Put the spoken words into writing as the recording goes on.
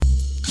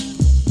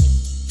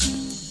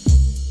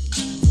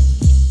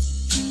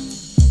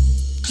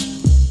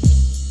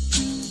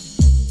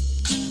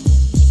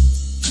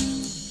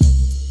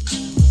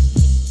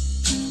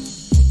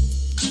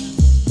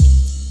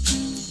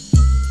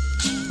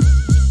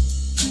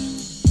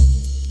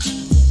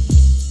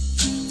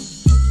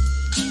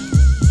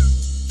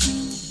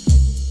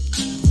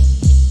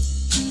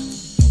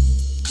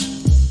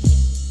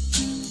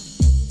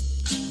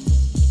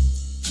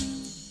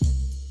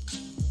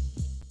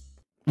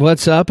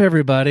What's up,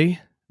 everybody?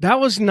 That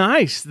was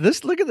nice.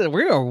 Look at that.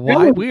 We are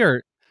wide. We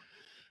are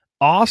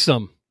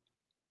awesome.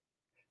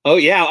 Oh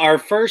yeah, our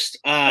first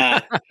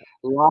live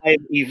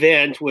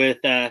event with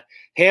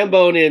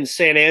Hambone in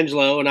San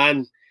Angelo, and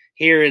I'm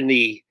here in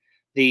the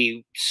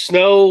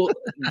snow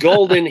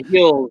golden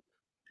hills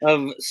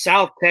of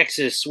South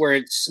Texas, where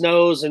it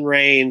snows and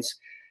rains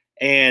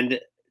and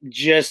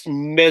just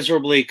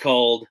miserably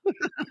cold.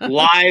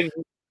 Live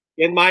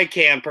in my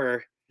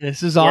camper,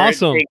 This is where it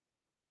awesome. takes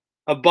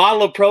a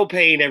bottle of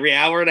propane every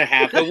hour and a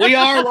half, but we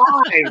are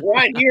live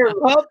right here,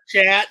 Rump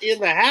Chat in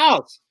the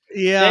house.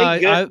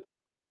 Yeah,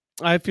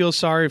 I feel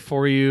sorry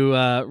for you.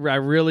 I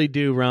really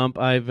do, Rump.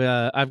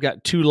 I've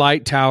got two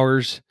light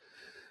towers.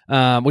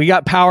 We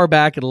got power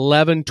back at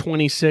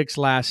 11:26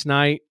 last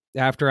night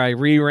after I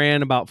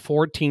reran about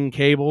 14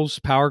 cables,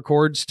 power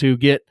cords to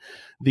get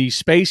the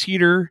space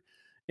heater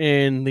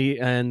and the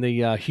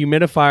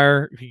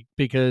humidifier,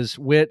 because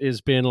Whit has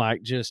been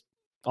like just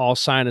all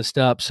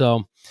sinused up.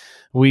 So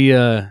we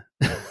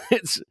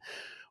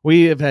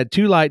we have had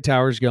two light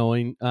towers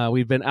going.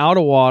 We've been out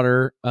of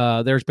water.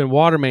 There's been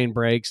water main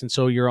breaks, and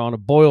so you're on a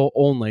boil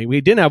only. We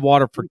didn't have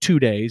water for 2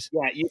 days.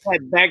 Yeah, you've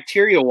had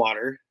bacteria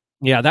water.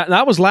 Yeah,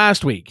 that was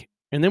last week,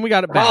 and then we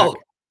got it back,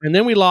 and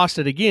then we lost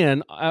it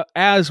again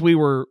as we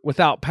were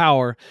without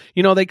power.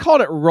 You know, they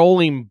called it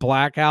rolling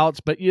blackouts,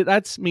 but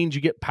that means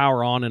you get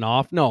power on and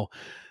off. No,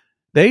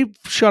 they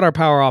shut our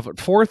power off at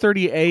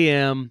 4:30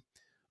 a.m.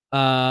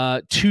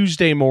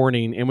 Tuesday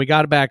morning, and we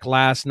got it back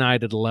last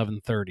night at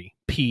 11:30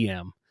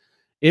 p.m.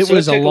 It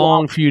was a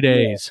long few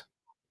days.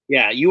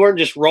 Yeah, you weren't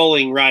just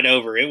rolling right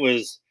over. It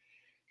was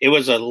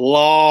a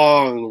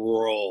long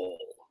roll.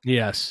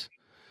 Yes.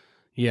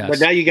 But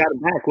now you got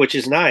it back, which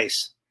is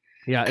nice.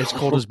 Yeah, it's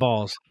cold as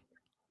balls.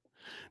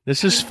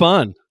 This is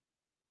fun.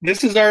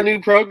 This is our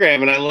new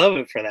program, and I love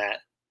it for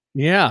that.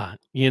 Yeah,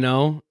 you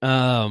know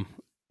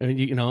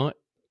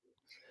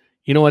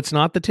what's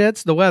not the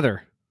tits? The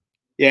weather.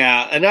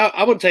 Yeah, and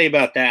I would tell you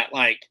about that.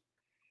 Like,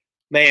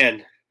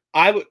 man,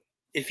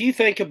 if you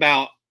think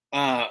about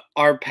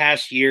our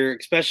past year,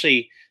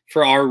 especially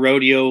for our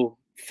rodeo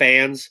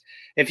fans,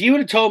 if you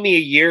would have told me a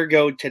year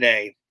ago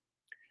today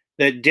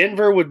that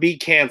Denver would be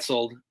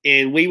canceled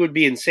and we would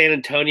be in San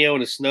Antonio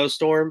in a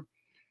snowstorm,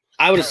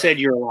 I would have said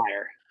you're a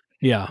liar.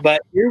 Yeah.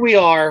 But here we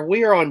are.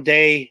 We are on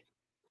day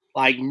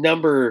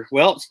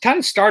it's kind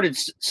of started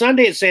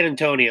Sunday at San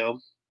Antonio.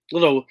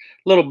 Little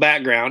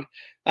background.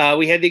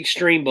 We had the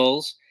Extreme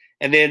Bowls,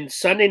 and then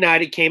Sunday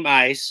night it came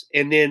ice,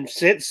 and then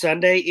since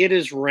Sunday it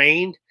has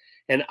rained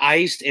and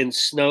iced and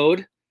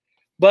snowed.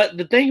 But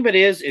the thing of it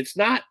is,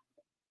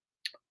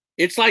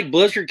 it's like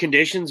blizzard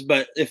conditions,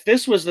 but if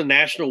this was the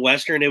National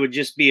Western, it would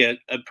just be a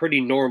pretty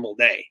normal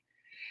day.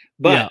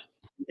 But,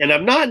 and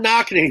I'm not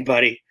knocking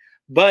anybody,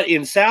 but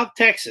in South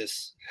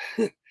Texas,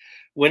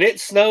 when it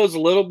snows a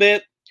little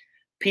bit,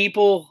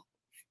 people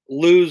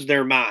lose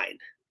their mind.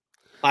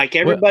 Like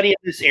everybody in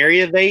this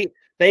area,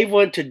 they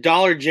went to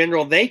Dollar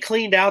General. They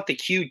cleaned out the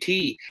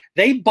QT.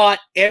 They bought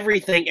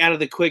everything out of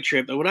the Quick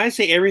Trip. And when I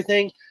say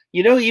everything,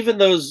 you know, even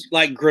those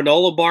like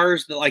granola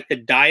bars, like the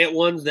diet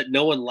ones that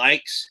no one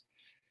likes,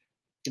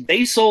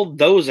 they sold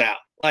those out.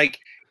 Like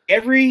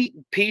every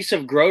piece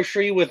of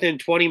grocery within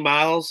 20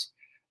 miles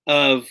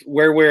of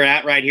where we're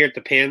at right here at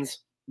the Pins,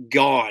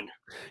 gone.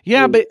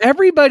 Yeah, but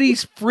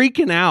everybody's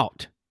freaking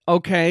out.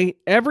 Okay,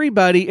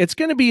 everybody. It's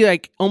going to be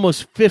like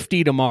almost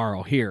 50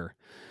 tomorrow here.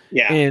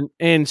 Yeah,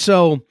 and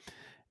so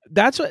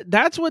that's what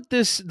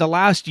the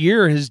last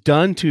year has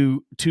done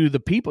to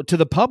the people, to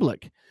the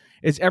public,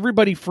 is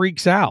everybody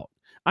freaks out.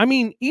 I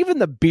mean, even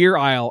the beer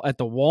aisle at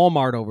the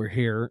Walmart over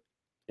here,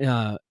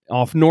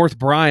 off North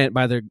Bryant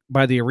by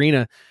the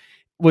arena,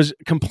 was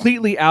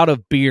completely out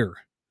of beer,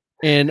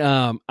 and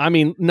I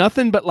mean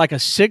nothing but like a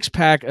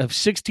 6-pack of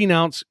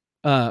 16-ounce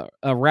a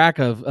rack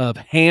of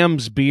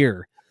Hamm's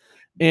beer,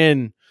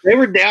 and they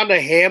were down to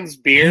Hamm's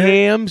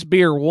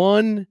beer,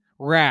 one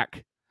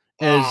rack,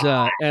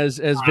 as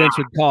Vince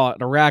would call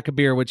it, a rack of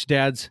beer, which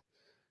Dad's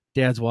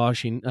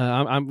washing.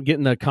 I'm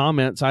getting the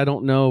comments. I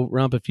don't know,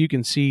 Rump, if you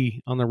can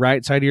see on the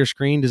right side of your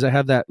screen, does it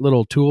have that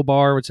little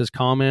toolbar which says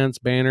comments,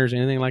 banners,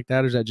 anything like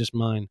that, or is that just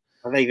mine?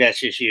 I think that's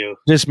just you.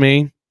 Just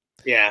me?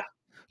 Yeah.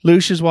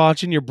 Lucia's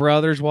watching, your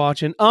brother's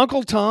watching,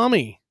 Uncle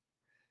Tommy.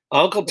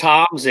 Uncle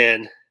Tom's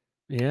in.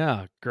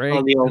 Yeah,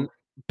 great.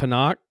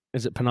 Panache?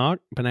 Is it Panache?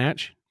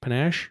 Panache?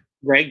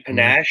 Greg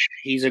Panache.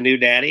 He's a new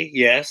daddy,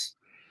 yes.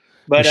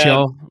 But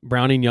Michelle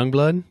Browning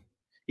Youngblood?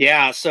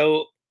 Yeah,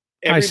 so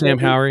hi, Sam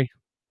Howery.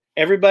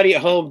 Everybody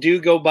at home,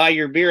 do go buy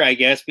your beer, I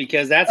guess,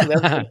 because that's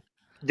another thing.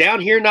 Down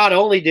here, not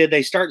only did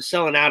they start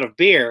selling out of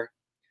beer,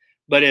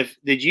 but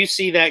did you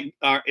see that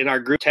in our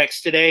group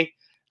text today?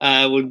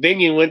 When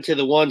Binion went to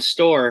the one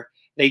store,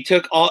 they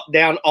took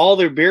down all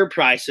their beer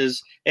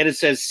prices, and it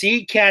says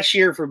 "See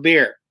cashier for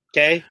beer."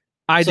 Okay,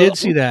 I did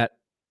see that.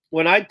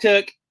 When I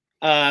took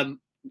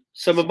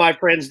some of my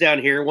friends down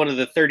here, one of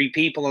the 30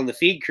 people on the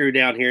feed crew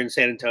down here in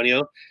San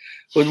Antonio,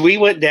 when we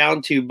went down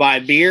to buy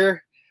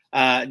beer,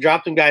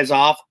 dropped them guys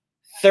off,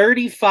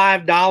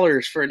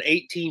 $35 for an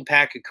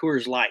 18-pack of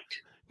Coors Light.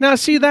 Now,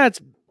 see, that's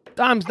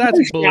Price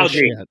gouging.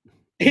 bullshit.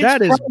 It's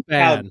That is price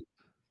bad. gouging.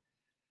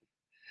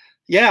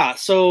 Yeah.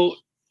 So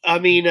I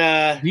mean,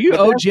 Do you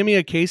owe Jimmy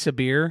a case of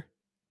beer?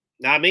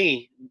 not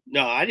me.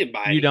 No, I didn't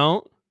buy You any.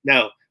 don't?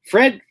 No,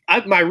 Fred.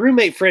 My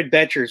roommate Fred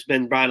Betcher's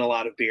been buying a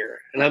lot of beer,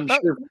 and I'm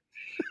sure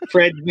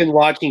Fred's been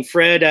watching.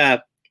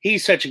 Fred,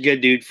 he's such a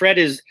good dude. Fred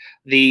is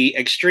the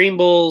Extreme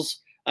Bulls,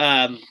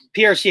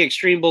 PRC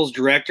Extreme Bulls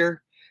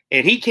director,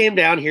 and he came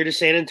down here to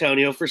San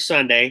Antonio for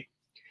Sunday,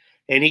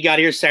 and he got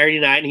here Saturday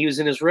night, and he was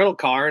in his rental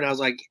car, and I was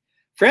like,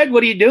 Fred,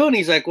 what are you doing?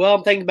 He's like, well,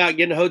 I'm thinking about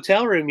getting a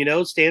hotel room,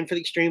 staying for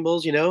the Extreme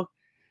Bulls,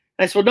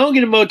 I said, well, don't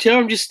get a motel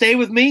room, just stay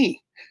with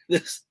me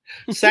this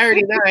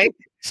Saturday night.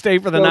 Stay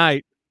for the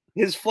night.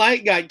 His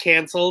flight got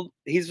canceled.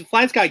 His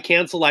flights got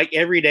canceled like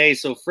every day.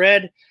 So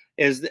Fred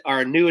is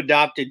our new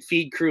adopted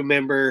feed crew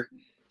member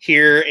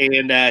here,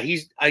 and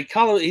he's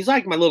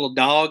like my little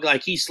dog.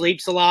 Like he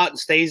sleeps a lot and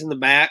stays in the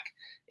back.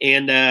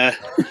 And I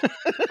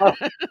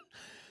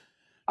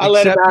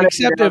let him out.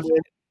 Except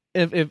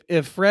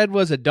if Fred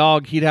was a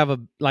dog, he'd have a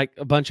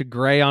bunch of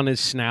gray on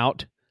his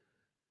snout.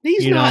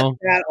 He's not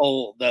that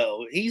old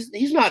though. He's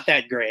not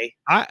that gray.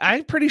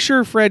 I'm pretty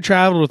sure Fred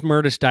traveled with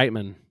Murtis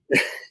Deitman.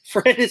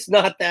 Fred is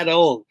not that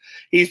old.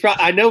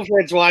 I know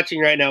Fred's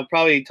watching right now,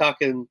 probably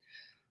talking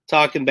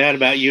bad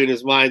about you in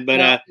his mind.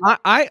 But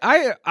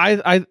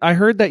I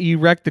heard that you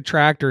wrecked the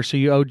tractor, so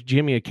you owed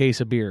Jimmy a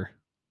case of beer.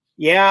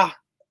 Yeah,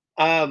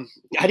 I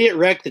didn't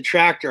wreck the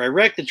tractor. I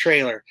wrecked the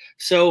trailer.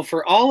 So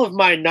for all of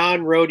my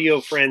non-rodeo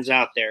friends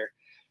out there,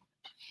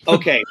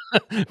 okay,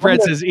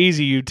 Fred says,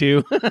 "Easy, you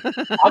two."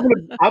 I'm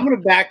gonna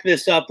back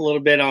this up a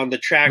little bit on the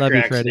tractor Love you,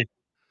 accident. Freddie.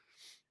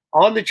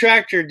 On the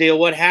tractor deal,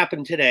 what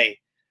happened today?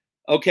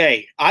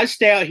 Okay, I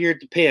stay out here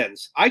at the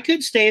pens. I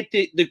could stay at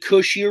the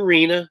Cushy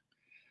Arena,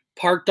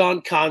 parked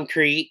on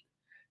concrete,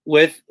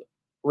 with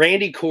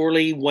Randy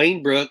Corley,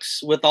 Wayne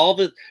Brooks, with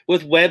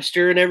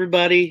Webster and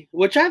everybody,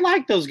 which I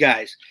like those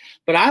guys.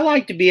 But I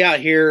like to be out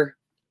here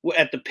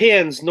at the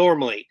pens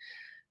normally.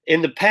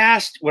 In the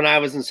past, when I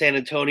was in San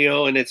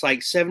Antonio and it's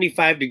like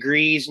 75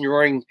 degrees and you're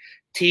wearing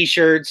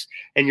T-shirts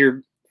and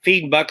you're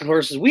feeding bucking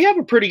horses, we have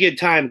a pretty good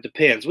time at the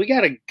pens. We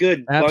got a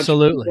good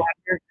absolutely bunch of people out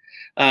here.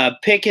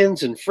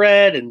 Pickens and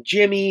Fred and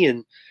Jimmy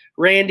and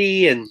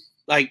Randy, and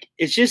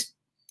it's just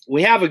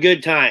we have a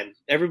good time.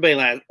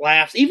 Everybody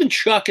laughs. Even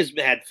Chuck has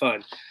had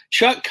fun.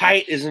 Chuck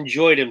Kite has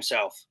enjoyed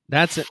himself.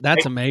 That's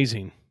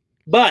amazing.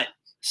 But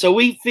so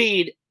we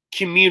feed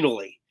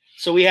communally.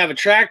 So we have a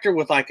tractor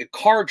with like a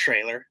car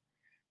trailer.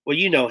 Well,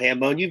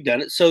 Hambone, you've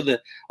done it. So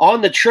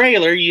on the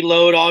trailer you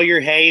load all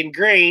your hay and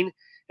grain,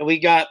 and we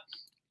got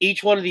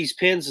each one of these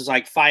pens is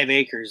like 5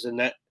 acres, and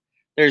that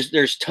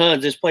there's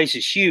tons. This place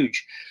is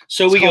huge.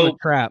 So we go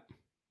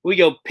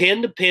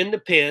pin to pin to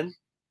pin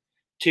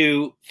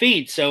to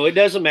feed. So it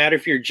doesn't matter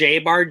if you're J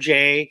Bar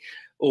J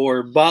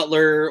or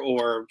Butler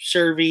or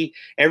Servy.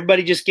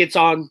 Everybody just gets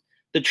on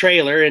the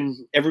trailer and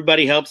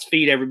everybody helps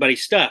feed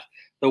everybody's stuff.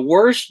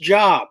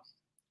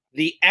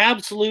 The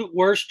absolute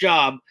worst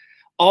job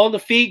on the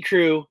feed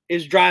crew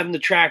is driving the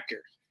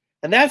tractor.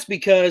 And that's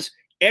because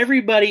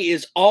everybody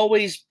is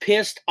always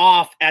pissed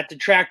off at the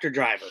tractor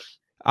driver.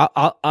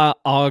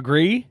 I'll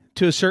agree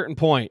to a certain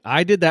point.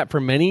 I did that for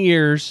many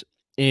years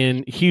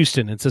in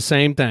Houston. It's the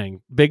same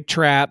thing. Big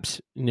traps,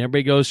 and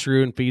everybody goes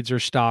through and feeds their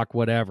stock,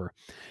 whatever.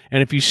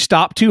 And if you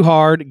stop too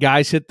hard,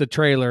 guys hit the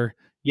trailer,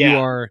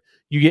 you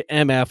get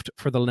MF'd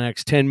for the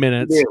next 10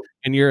 minutes,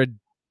 and you're a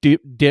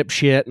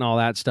dipshit and all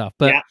that stuff.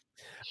 But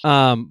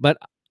I'm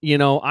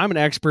an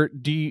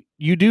expert. Do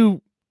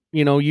you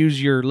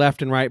use your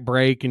left and right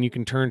brake, and you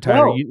can turn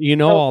tighter?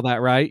 No, all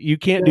that, right? You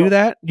can't do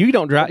that. You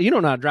don't drive. You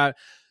don't know how to drive.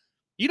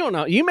 You don't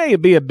know. You may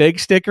be a big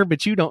sticker,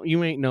 but you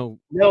ain't no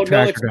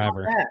tractor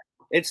driver.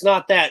 It's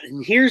not that.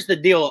 And here's the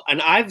deal.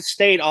 And I've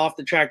stayed off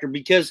the tractor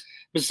because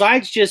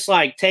besides just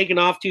like taking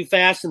off too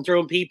fast and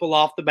throwing people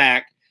off the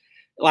back,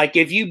 like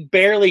if you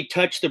barely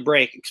touch the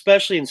brake,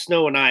 especially in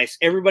snow and ice,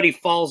 everybody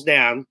falls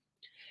down,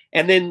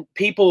 and then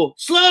people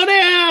slow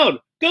down,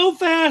 go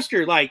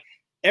faster. Like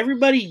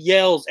everybody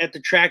yells at the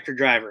tractor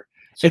driver.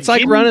 So it's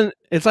like running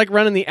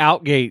the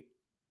out gate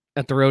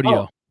at the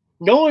rodeo.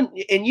 No one,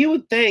 and you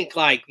would think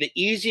like the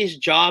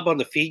easiest job on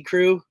the feed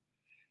crew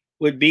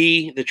would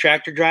be the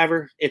tractor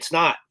driver. It's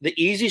not. The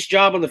easiest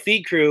job on the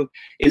feed crew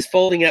is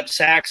folding up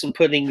sacks and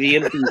putting the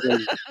empties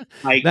in.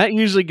 Like that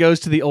usually goes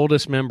to the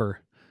oldest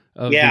member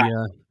of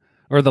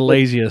or the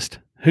laziest.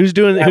 Who's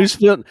doing? Yeah. Who's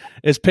feeling?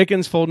 Is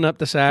Pickens folding up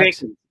the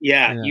sacks?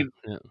 Pickens.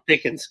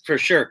 Pickens for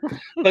sure.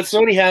 But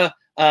so anyhow,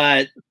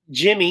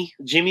 Jimmy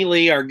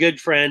Lee, our good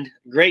friend,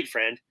 great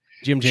friend,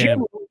 Jim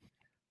Jam.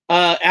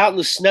 Out in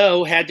the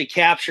snow, had to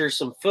capture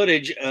some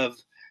footage of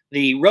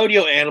the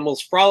rodeo animals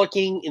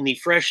frolicking in the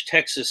fresh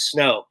Texas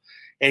snow.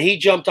 And he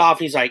jumped off.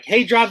 He's like,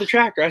 hey, drive the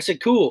tractor. I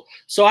said, cool.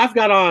 So I've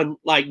got on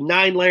like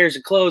 9 layers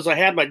of clothes. I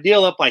had my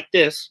deal up like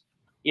this,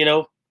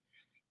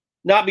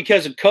 not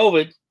because of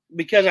COVID,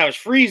 because I was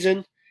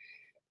freezing.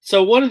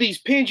 So one of these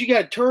pins, you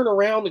got to turn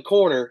around the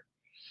corner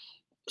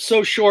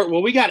so short.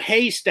 Well, we got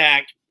hay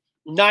stacked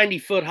 90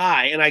 foot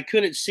high, and I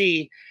couldn't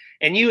see.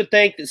 And you would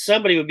think that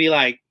somebody would be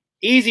like,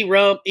 easy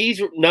rump,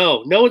 easy.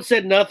 No one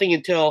said nothing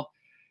until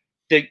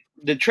the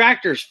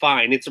tractor's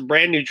fine. It's a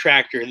brand new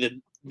tractor.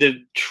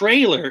 The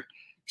trailer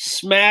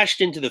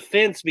smashed into the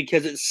fence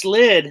because it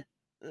slid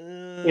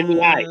in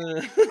the ice.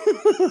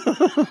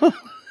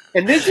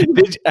 And this is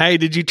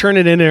did you turn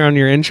it in there on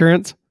your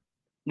insurance?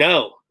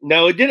 No,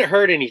 it didn't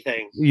hurt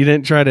anything. You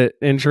didn't try to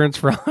insurance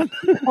fraud?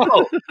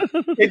 No,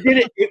 it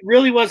didn't. It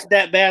really wasn't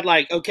that bad.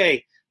 Like,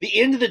 okay,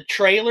 the end of the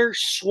trailer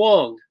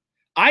swung.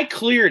 I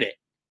cleared it,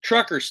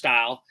 trucker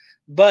style,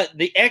 but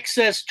the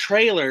excess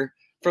trailer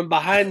from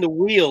behind the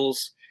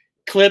wheels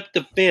clipped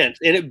the fence,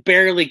 and it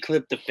barely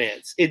clipped the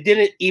fence. It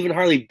didn't even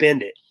hardly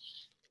bend it.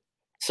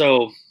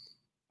 So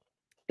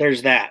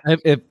there's that.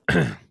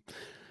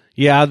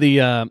 Yeah,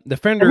 the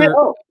fender. Then,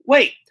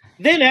 wait.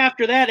 Then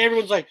after that,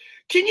 everyone's like,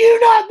 "Can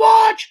you not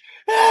watch?"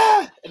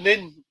 And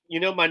then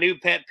my new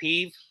pet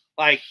peeve,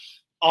 like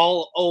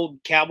all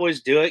old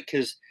cowboys do it,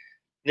 because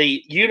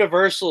the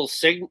universal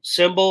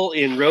symbol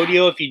in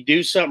rodeo, if you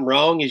do something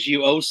wrong, is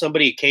you owe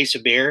somebody a case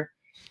of beer.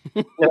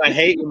 And I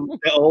hate when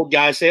the old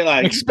guys say,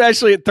 like,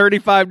 especially at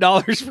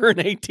 $35 for an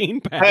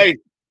 18-pack. Hey,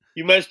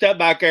 you messed up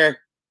back there.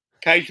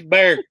 Case of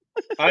beer.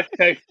 That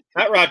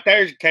right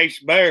there is a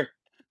case of beer.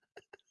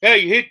 Yeah,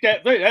 you hit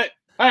that thing.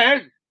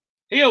 Hey,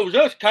 he owes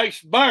us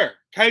case of beer.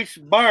 Case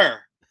of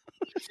beer.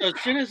 So as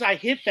soon as I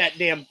hit that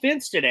damn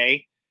fence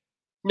today,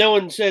 no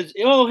one says,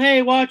 "Oh,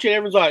 hey, watch it."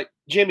 Everyone's like,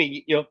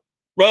 "Jimmy,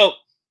 rope,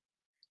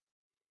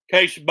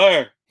 case of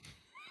beer."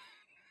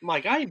 I'm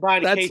like, I ain't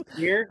buying a case of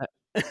beer.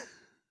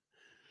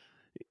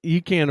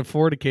 You can't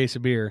afford a case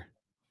of beer.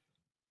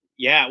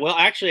 Yeah, well,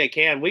 actually, I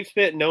can. We've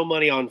spent no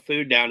money on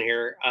food down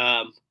here,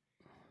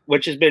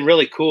 which has been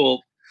really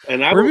cool.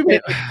 And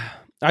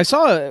I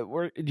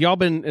saw y'all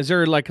been. Is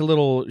there like a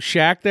little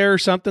shack there or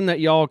something that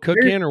y'all cook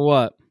in, or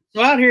what?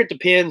 So out here at the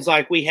Pins,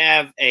 like, we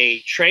have a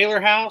trailer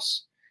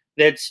house.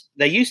 They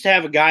used to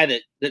have a guy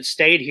that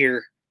stayed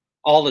here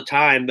all the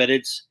time, but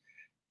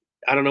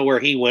I don't know where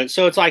he went.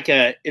 So it's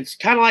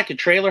kind of like a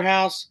trailer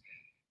house,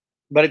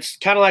 but it's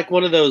kind of like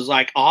one of those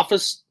like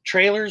office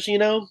trailers,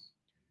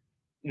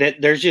 that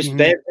there's just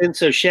beds in.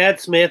 So Shad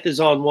Smith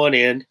is on one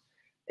end,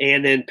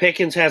 and then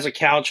Pickens has a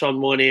couch on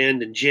one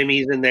end, and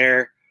Jimmy's in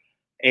there,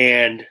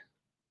 and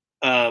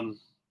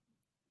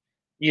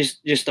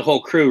just the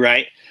whole crew,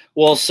 right?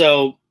 Well,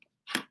 so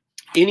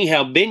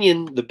anyhow,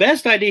 Binion, the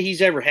best idea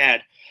he's ever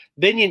had,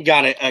 Binion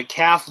got a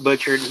calf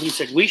butchered, and he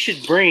said we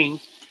should bring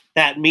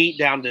that meat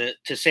down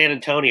to San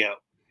Antonio.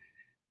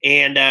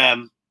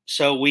 And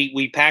so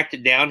we packed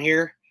it down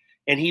here,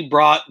 and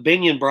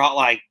Binion brought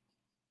like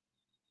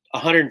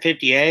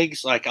 150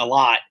 eggs, like a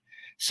lot.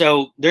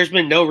 So there's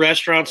been no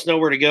restaurants,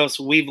 nowhere to go.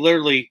 So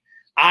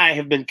I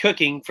have been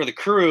cooking for the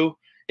crew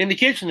in the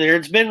kitchen there.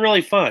 It's been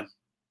really fun.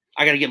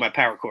 I got to get my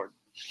power cord.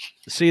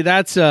 See,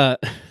 that's oh,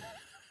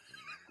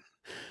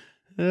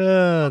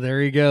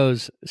 there he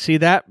goes. See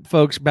that,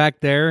 folks, back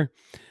there?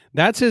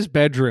 That's his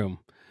bedroom.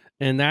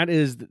 And it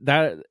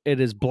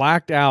is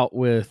blacked out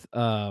with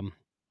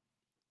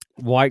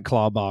White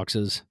Claw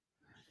boxes.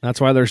 That's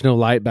why there's no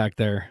light back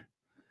there.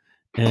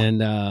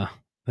 And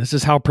this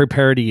is how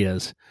prepared he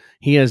is.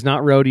 He has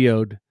not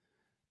rodeoed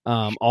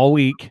all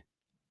week,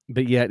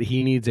 but yet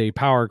he needs a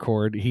power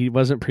cord. He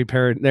wasn't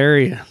prepared. There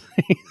he is.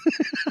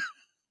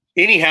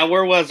 Anyhow,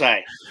 where was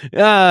I?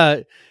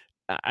 It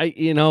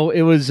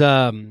was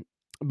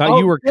about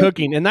you were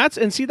cooking, and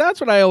that's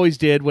what I always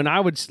did when I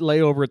would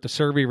lay over at the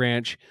Survey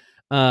Ranch.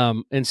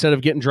 Instead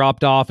of getting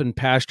dropped off in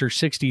pasture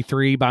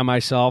 63 by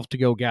myself to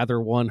go gather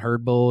one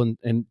herd bull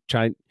and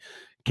try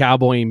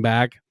cowboying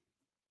back,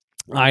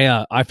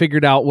 I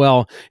figured out,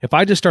 well, if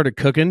I just started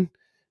cooking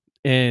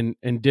and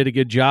did a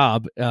good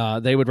job,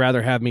 they would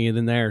rather have me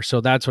than there.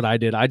 So that's what I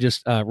did. I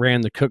just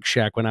ran the cook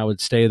shack when I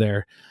would stay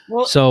there.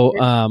 Well, so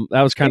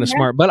that was kind of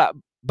smart, but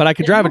I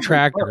could drive a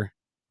tractor.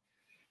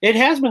 It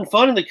has been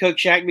fun in the cook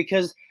shack,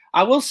 because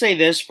I will say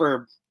this,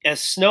 for as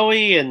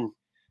snowy and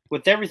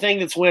with everything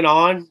that's went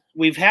on,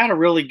 we've had a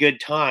really good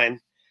time,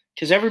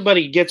 because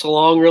everybody gets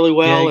along really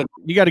well. Yeah, and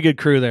you got a good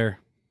crew there.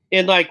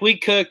 And like we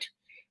cooked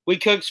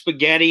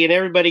spaghetti, and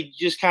everybody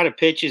just kind of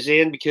pitches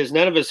in, because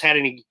none of us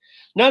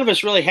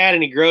really had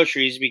any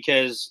groceries,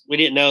 because we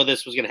didn't know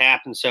this was going to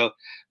happen. So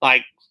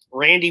like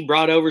Randy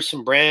brought over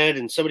some bread,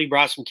 and somebody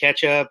brought some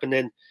ketchup, and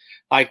then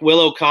like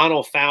Will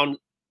O'Connell found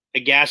a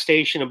gas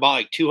station and bought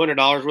like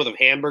 $200 worth of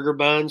hamburger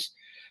buns.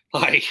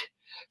 Like,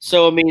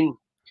 so, I mean,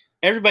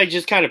 everybody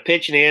just kind of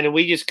pitching in, and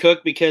we just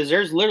cook, because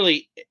there's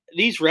literally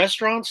these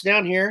restaurants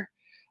down here.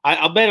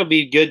 I'll bet it'll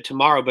be good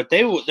tomorrow, but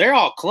they're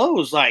all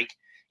closed. Like,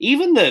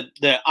 even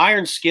the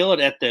Iron Skillet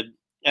at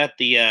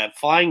the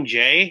Flying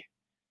J,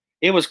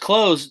 it was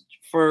closed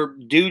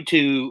due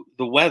to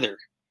the weather.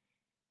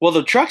 Well,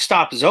 the truck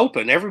stop is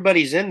open.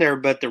 Everybody's in there,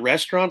 but the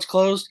restaurant's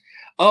closed.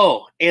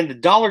 Oh, and the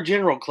Dollar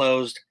General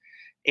closed.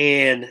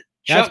 And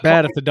that's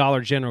bad if the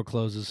Dollar General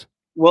closes.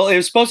 Well, it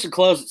was supposed to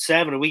close at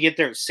 7, and we get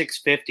there at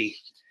 6:50.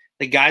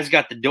 The guys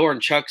got the door,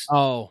 and Chuck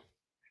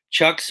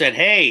said,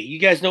 "Hey, you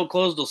guys don't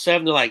close till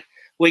 7." They're like,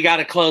 "We got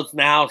to close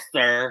now,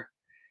 sir."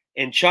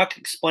 and Chuck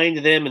explained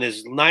to them in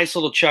his nice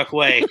little Chuck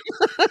way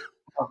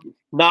how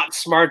not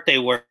smart they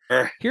were.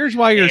 Here's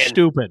why you're And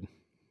stupid.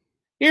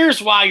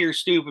 Here's why you're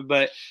stupid.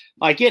 But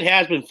like, it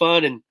has been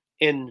fun.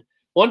 And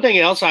one thing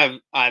else I've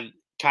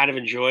kind of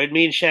enjoyed,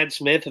 me and Shad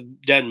Smith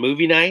have done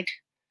movie night.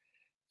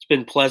 It's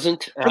been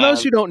pleasant. For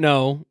those who don't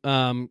know,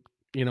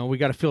 we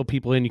got to fill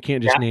people in. You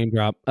can't just name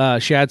drop.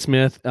 Shad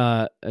Smith,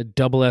 a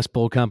Double S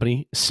Bull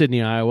Company,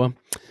 Sydney, Iowa.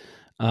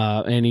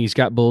 And he's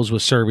got bulls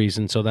with Cervies,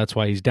 and so that's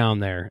why he's down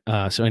there.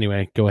 So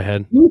anyway, go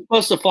ahead. He was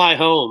supposed to fly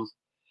home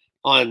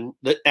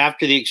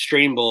after the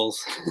Extreme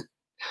Bulls,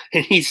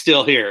 and he's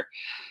still here.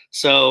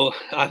 So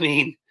I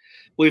mean,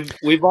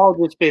 we've all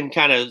just been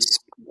kind of,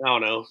 I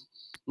don't know,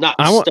 not.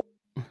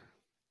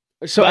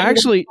 So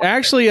actually,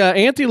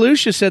 Anthony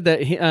Lucia said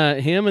that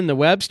him and the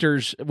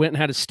Websters went and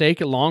had a steak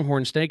at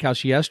Longhorn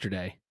Steakhouse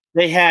yesterday.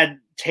 They had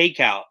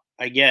takeout,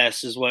 I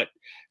guess, is what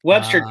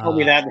Webster told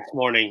me that this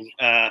morning.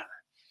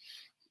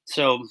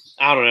 So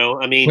I don't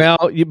know. I mean, well,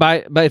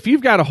 but if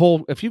you've got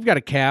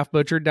a calf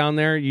butchered down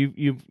there,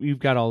 you've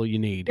got all you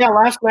need. Yeah,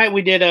 last night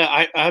we did.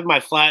 I had my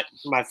flat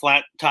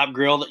top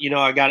grill that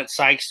I got at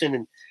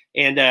Sykeston,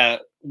 and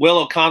Will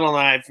O'Connell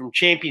and I from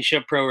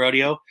Championship Pro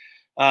Rodeo.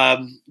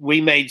 We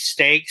made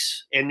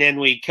steaks and then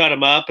we cut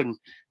them up, and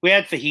we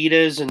had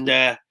fajitas,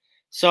 and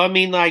so I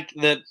mean, like,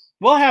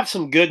 we'll have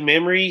some good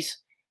memories,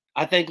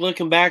 I think,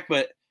 looking back,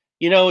 but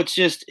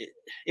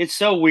it's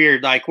so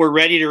weird. Like, we're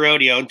ready to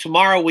rodeo, and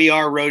tomorrow we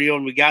are rodeo,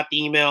 and we got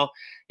the email,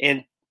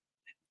 and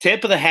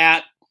tip of the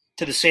hat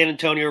to the San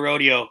Antonio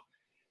Rodeo,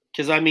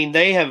 because I mean,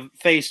 they have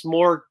faced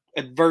more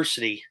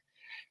adversity.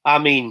 I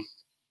mean,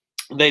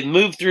 they've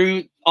moved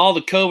through all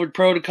the COVID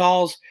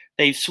protocols.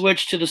 They've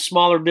switched to the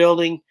smaller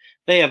building.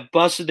 They have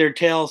busted their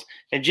tails,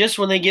 and just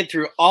when they get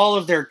through all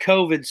of their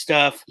COVID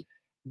stuff,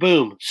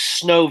 boom,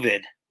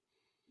 snowvid.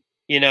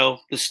 The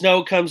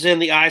snow comes in,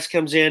 the ice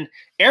comes in.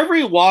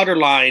 Every water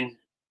line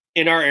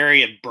in our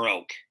area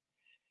broke.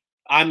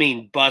 I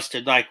mean,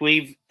 busted. Like,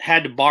 we've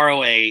had to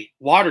borrow a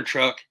water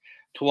truck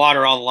to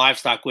water all the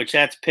livestock, which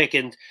that's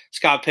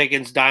Scott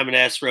Pickens, Diamond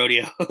S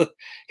Rodeo.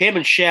 Him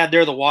and Shad,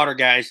 they're the water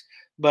guys.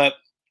 But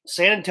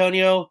San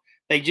Antonio,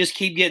 they just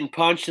keep getting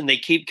punched, and they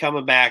keep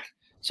coming back.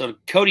 So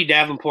Cody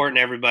Davenport and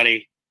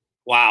everybody,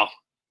 wow,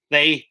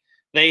 they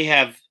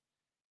have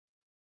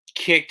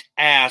kicked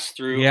ass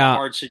through a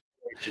hard situation.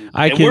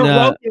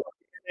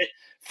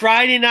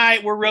 Friday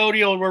night we're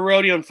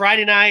rodeoing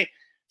Friday night.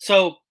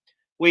 So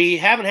we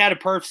haven't had a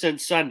perf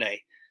since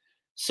Sunday.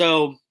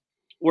 So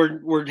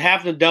we're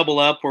having to double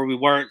up where we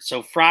weren't.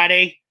 So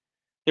Friday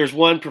there's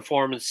one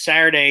performance.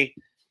 Saturday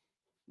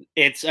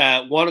it's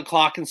 1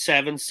 o'clock and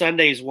 7.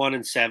 Sunday's 1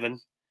 and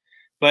 7.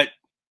 But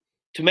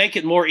to make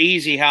it more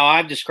easy, how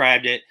I've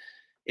described it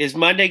is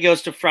Monday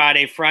goes to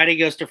Friday, Friday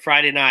goes to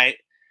Friday night,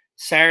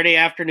 Saturday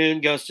afternoon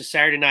goes to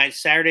Saturday night,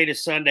 Saturday to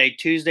Sunday,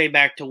 Tuesday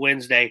back to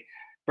Wednesday,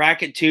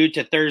 bracket 2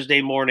 to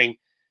Thursday morning,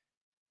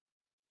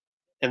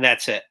 and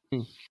that's it.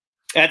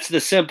 That's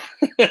the simple.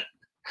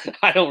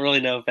 I don't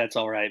really know if that's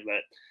all right,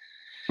 but.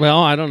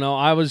 Well, I don't know.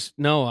 I was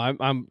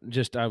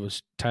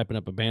typing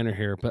up a banner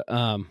here, but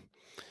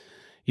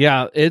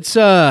yeah, it's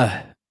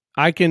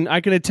I can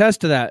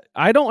attest to that.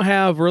 I don't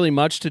have really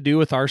much to do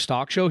with our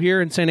stock show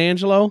here in San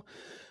Angelo.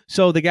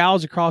 So the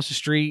gals across the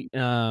street,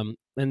 and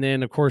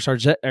then of course our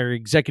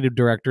executive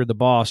director, the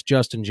boss,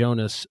 Justin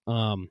Jonas.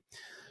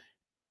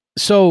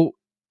 So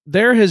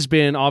there has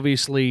been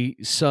obviously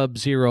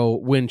sub-zero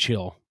wind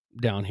chill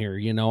down here.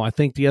 I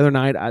think the other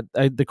night,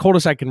 the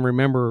coldest I can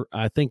remember,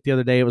 I think the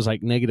other day it was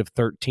like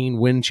 -13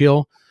 wind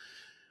chill.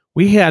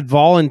 We had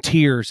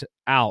volunteers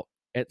out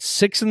at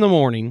 6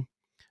 a.m.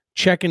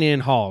 checking in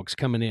hogs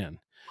coming in.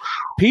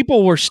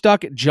 People were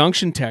stuck at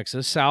Junction,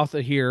 Texas, south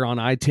of here on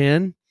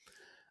I-10,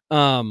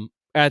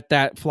 at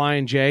that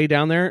Flying J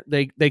down there.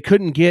 They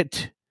couldn't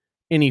get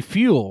any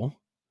fuel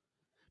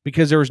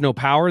because there was no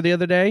power the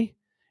other day.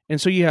 And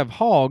so you have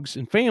hogs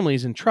and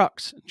families and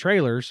trucks and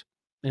trailers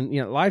and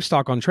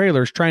livestock on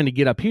trailers trying to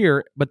get up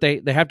here, but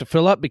they have to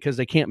fill up because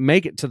they can't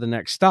make it to the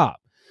next stop.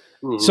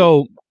 Mm-hmm.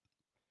 So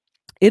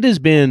it has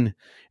been.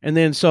 And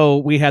then, so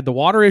we had the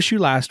water issue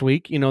last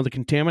week, the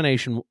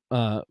contamination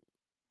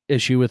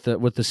issue with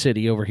the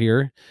city over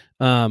here.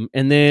 And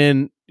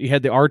then you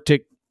had the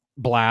Arctic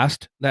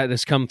blast that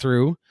has come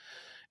through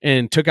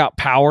and took out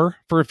power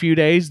for a few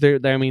days. They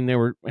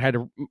had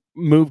to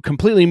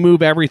completely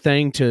move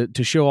everything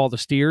to show all the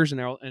steers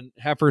and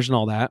heifers and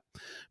all that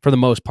for the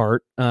most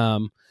part.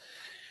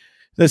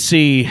 Let's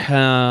see.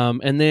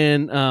 And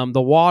then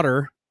the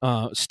water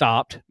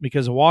stopped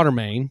because of water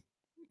main.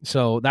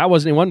 So it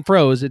wasn't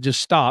froze. It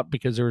just stopped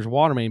because there was a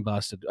water main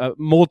busted,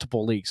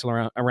 multiple leaks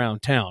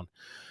around town.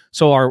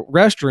 So our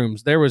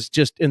restrooms, there was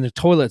just in the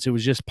toilets, it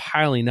was just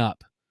piling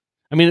up.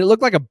 I mean, it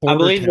looked like a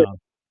border town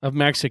of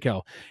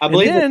Mexico. I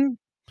believe you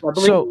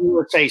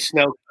would say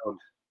snow cone.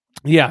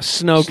 Yeah,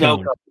 snow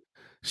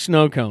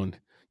cone.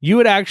 You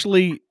would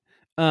actually,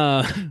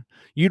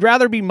 you'd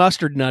rather be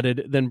mustard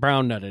nutted than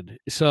brown nutted.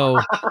 So,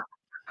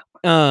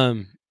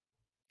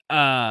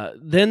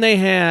 then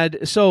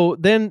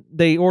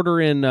they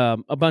order in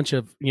a bunch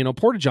of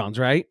porta johns,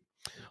 right?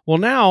 Well,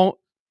 now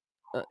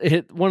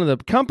one of the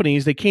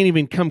companies, they can't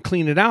even come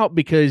clean it out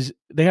because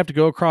they have to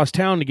go across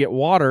town to get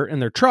water in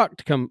their truck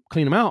to come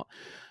clean them out.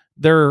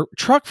 Their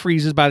truck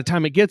freezes by the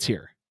time it gets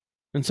here,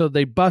 and so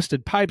they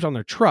busted pipes on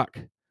their truck,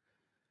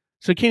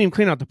 so they can't even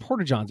clean out the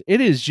porta johns.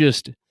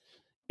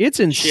 It's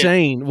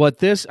insane what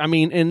this. I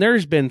mean, and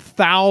there's been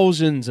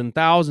thousands and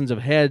thousands of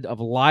head of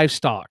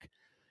livestock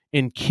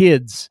and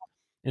kids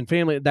and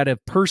family that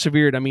have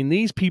persevered. I mean,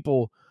 these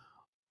people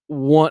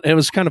it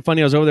was kind of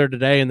funny. I was over there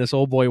today, and this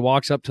old boy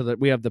walks up to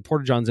we have the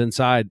porta johns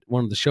inside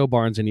one of the show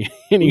barns, and he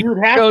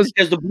goes,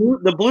 because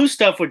the blue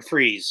stuff would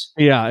freeze.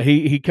 Yeah,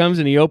 he comes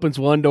and he opens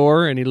one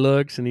door and he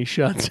looks and he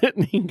shuts it,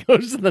 and he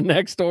goes to the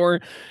next door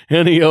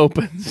and he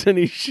opens and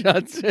he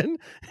shuts it.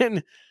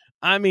 And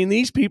I mean,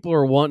 these people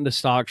are wanting to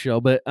stock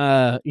show, but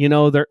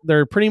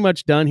they're pretty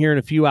much done here in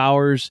a few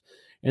hours,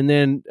 and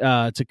then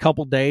it's a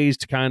couple days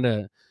to kind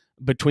of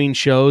between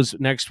shows.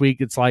 Next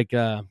week, it's like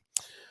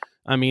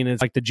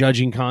it's like the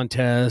judging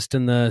contest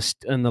and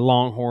the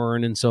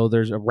Longhorn, and so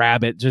there's a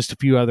rabbit, just a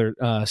few other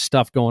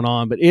stuff going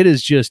on. But it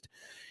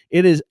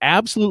is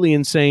absolutely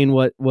insane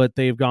what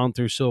they've gone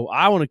through. So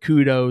I want to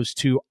kudos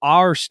to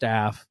our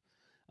staff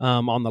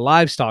on the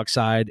livestock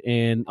side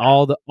and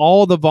all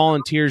the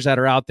volunteers that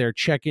are out there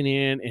checking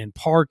in and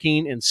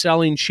parking and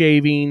selling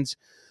shavings,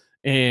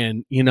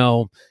 and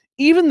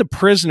even the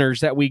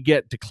prisoners that we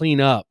get to clean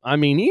up. I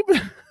mean,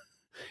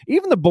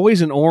 even the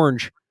boys in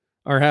orange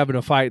are having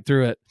to fight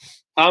through it.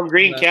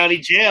 Green County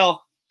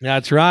Jail.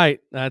 That's right.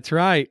 But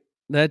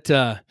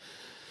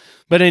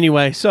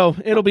anyway, so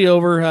it'll be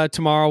over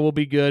tomorrow. We'll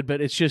be good,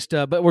 but it's just,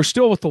 but we're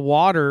still with the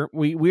water.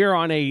 We are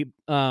on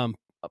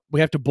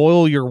we have to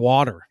boil your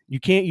water. You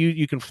can't,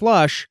 you can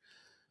flush,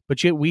 but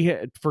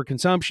for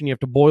consumption, you have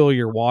to boil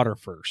your water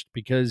first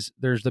because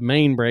there's the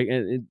main break,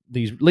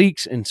 these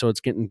leaks. And so it's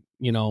getting,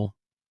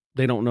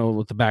 they don't know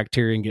what the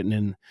bacteria and getting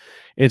in.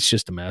 It's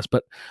just a mess.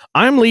 But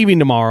I'm leaving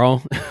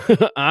tomorrow.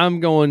 I'm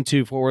going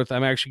to Fort Worth.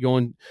 I'm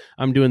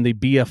doing the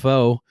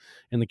BFO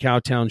in the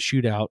Cowtown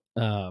Shootout.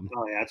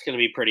 It's going to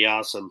be pretty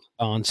awesome.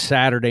 On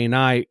Saturday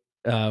night,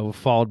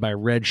 followed by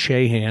Red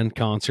Shahan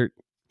concert.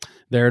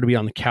 There to be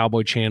on the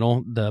Cowboy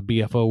Channel. The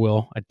BFO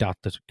will. I doubt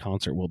the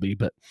concert will be.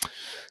 But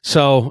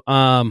so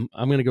I'm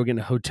going to go get in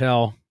a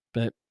hotel.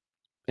 But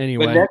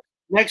anyway. But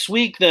next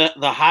week, the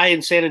high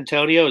in San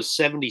Antonio is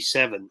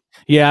 77.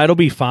 Yeah, it'll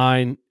be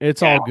fine.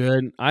 It's all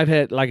good. I've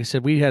had, like I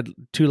said, we had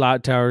 2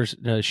 light towers.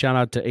 Shout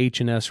out to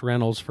H&S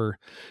Rentals for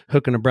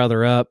hooking a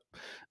brother up.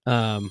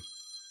 That's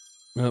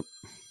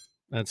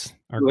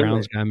our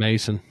grounds guy,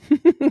 Mason.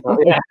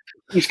 Yeah,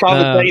 he's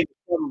calling the thing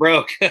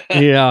broke.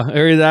 Yeah,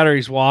 either that or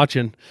he's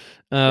watching.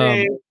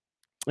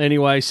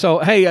 Anyway, so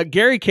hey,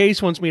 Gary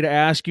Case wants me to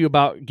ask you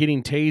about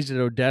getting tased at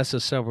Odessa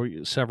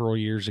several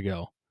years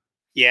ago.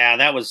 Yeah,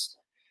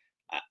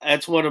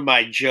 that's one of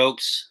my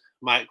jokes,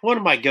 one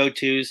of my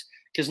go-tos,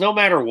 because no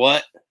matter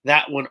what,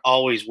 that one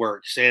always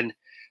works. And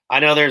I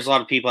know there's a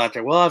lot of people out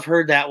there, well, I've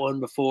heard that one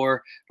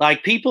before.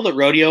 Like people that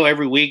rodeo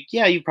every week,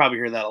 yeah, you probably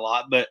hear that a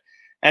lot. But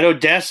at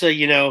Odessa,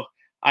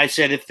 I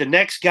said, if the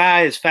next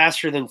guy is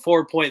faster than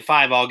 4.5,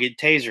 I'll get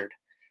tasered.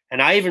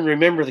 And I even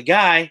remember the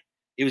guy,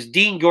 it was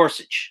Dean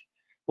Gorsuch,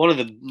 one of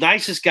the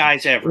nicest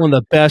guys ever. One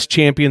of the best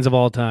champions of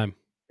all time.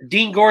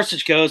 Dean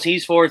Gorsuch goes,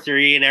 he's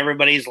 4'3", and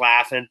everybody's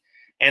laughing.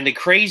 And the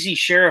crazy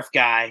sheriff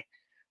guy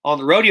on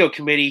the rodeo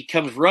committee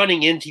comes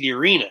running into the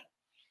arena.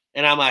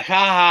 And I'm like, ha,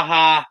 ha,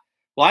 ha.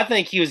 Well, I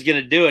think he was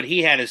going to do it.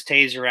 He had his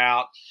taser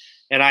out,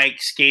 and I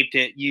escaped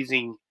it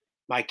using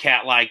my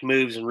cat-like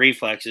moves and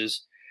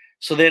reflexes.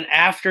 So then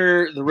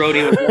after the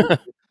rodeo,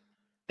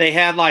 they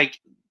have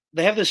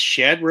this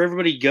shed where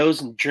everybody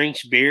goes and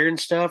drinks beer and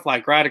stuff,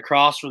 like right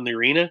across from the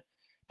arena.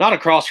 Not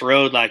across the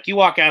road. Like you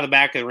walk out of the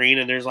back of the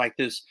arena and there's like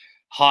this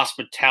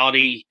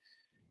hospitality,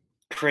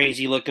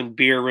 crazy looking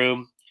beer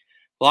room.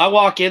 Well, I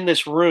walk in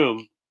this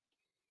room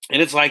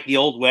and it's like the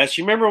Old West.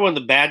 You remember when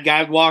the bad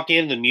guy would walk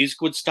in, the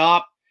music would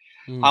stop?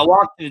 I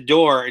walked to the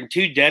door and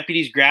 2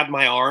 deputies grabbed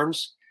my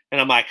arms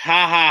and I'm like,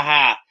 ha, ha,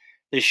 ha.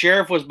 The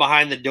sheriff was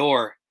behind the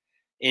door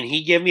and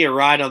he gave me a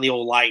ride on the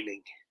old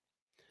Lightning.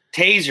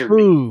 Tasered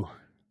me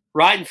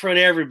right in front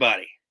of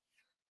everybody.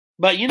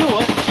 But you know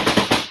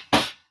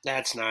what?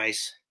 That's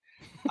nice.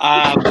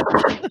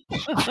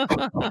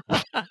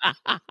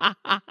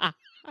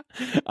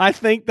 I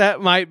think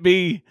that might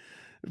be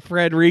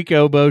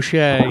Frederico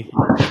Boucher.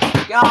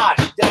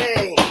 Gosh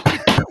dang.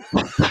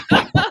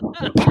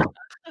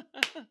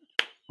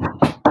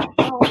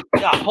 Oh,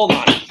 God, hold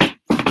on.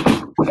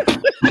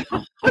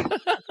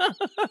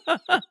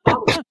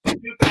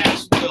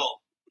 Stupid-ass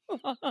Will.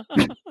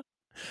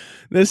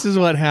 This is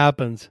what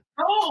happens.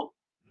 Oh!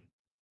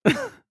 What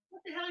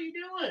the hell are you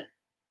doing?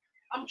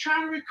 I'm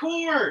trying to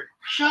record.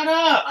 Shut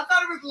up. I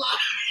thought it was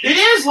live. It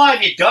is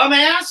live, you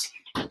dumbass.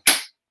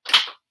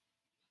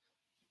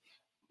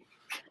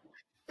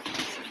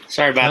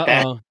 Sorry about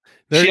that.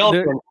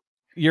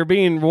 You're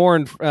being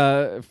warned.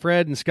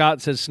 Fred and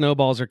Scott says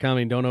snowballs are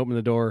coming. Don't open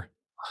the door.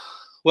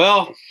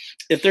 Well,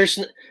 if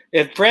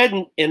Fred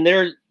and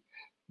their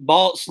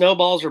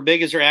snowballs are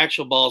big as their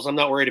actual balls, I'm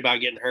not worried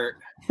about getting hurt.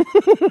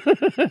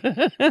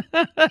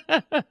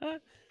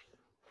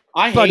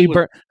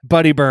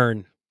 Buddy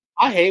burn.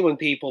 I hate when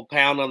people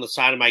pound on the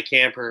side of my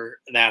camper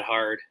that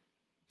hard.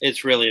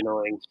 It's really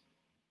annoying.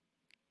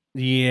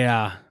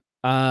 Yeah.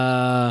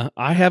 I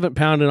haven't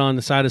pounded on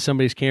the side of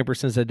somebody's camper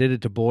since I did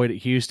it to Boyd at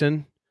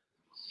Houston.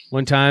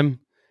 One time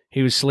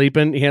he was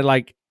sleeping. He had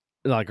like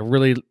a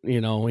really,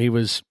 he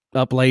was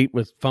up late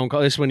with phone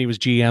call. This is when he was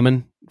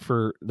GMing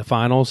for the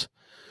finals.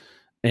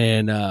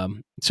 And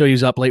so he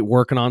was up late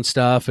working on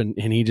stuff and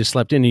he just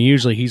slept in. And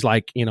usually he's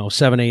like,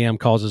 7 a.m.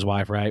 calls his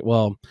wife, right?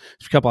 Well,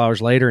 it's a couple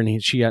hours later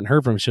and she hadn't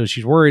heard from him. So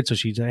she's worried. So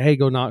she's like, hey,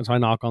 go knock. So I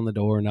knock on the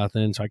door,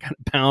 nothing. So I kind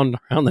of pound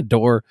around the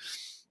door,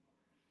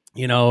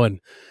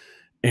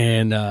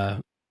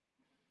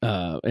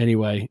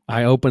 anyway,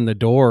 I opened the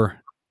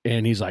door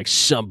and he's like,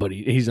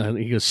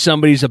 he goes,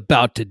 somebody's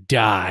about to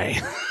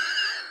die.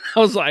 I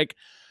was like,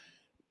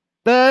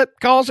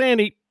 call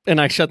Sandy. And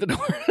I shut the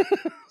door.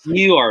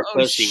 You are a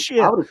pussy. Shit.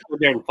 I would have stood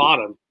there and fought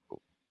him.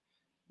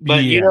 But,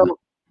 I'm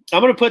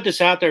going to put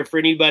this out there for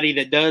anybody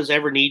that does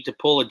ever need to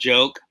pull a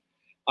joke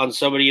on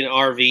somebody in an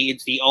RV.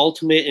 It's the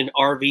ultimate in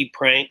RV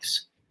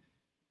pranks.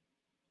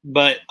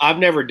 But I've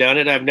never done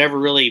it. I've never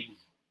really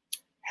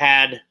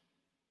had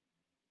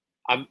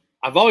 –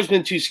 I've always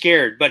been too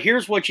scared. But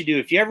here's what you do.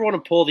 If you ever want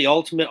to pull the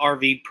ultimate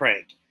RV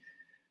prank,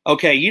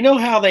 okay, you know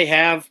how they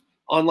have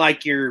on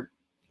like your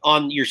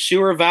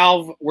sewer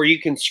valve where you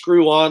can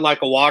screw on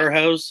like a water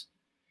hose?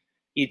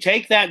 You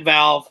take that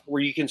valve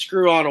where you can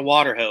screw on a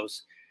water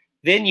hose.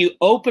 Then you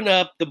open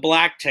up the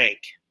black tank,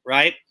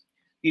 right?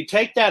 You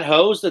take that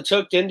hose that's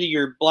hooked into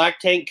your black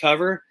tank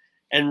cover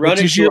and run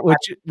it.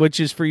 Which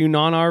is for you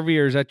non-RV,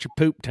 or is that your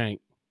poop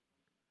tank?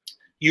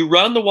 You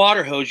run the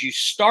water hose. You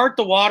start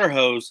the water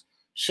hose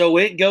so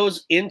it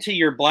goes into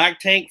your black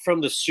tank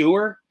from the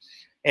sewer,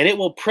 and it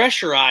will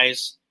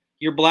pressurize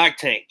your black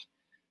tank.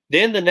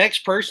 Then the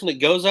next person that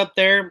goes up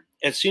there,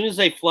 as soon as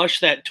they flush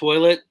that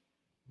toilet,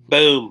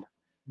 boom,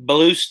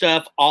 blue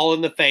stuff all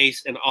in the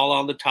face and all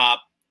on the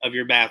top of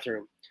your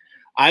bathroom.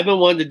 I've been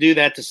wanting to do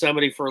that to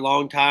somebody for a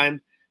long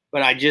time,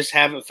 but I just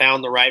haven't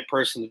found the right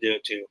person to do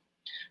it to.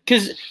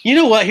 Because you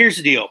know what? Here's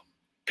the deal.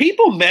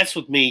 People mess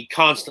with me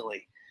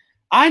constantly.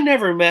 I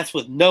never mess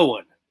with no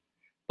one,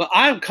 but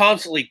I'm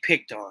constantly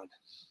picked on.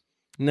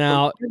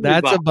 Now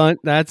that's a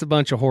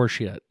bunch of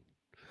horseshit.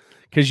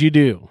 Because you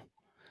do.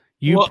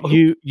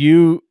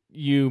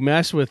 You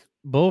mess with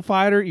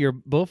your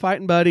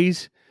bullfighting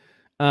buddies.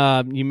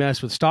 You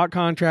mess with stock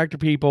contractor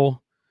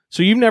people.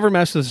 So you've never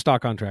messed with a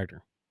stock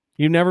contractor.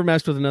 You've never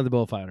messed with another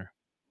bullfighter.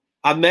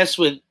 I messed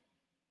with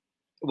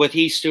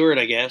Heath Stewart,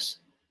 I guess.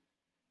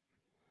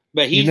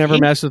 But you never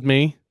messed with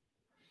me?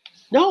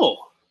 No.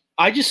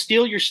 I just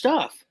steal your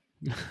stuff.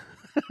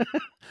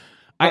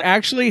 I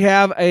actually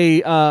have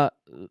a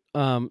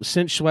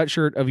cinch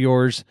sweatshirt of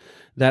yours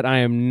that I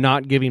am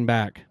not giving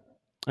back.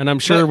 And I'm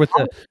sure with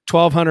the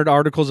 1,200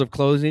 articles of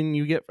clothing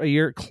you get a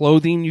year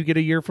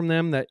from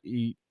them,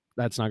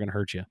 that's not going to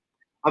hurt you.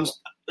 I'm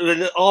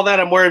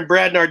wearing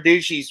Brad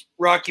Narducci's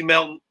Rocky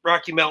Mountain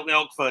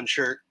Elk Fund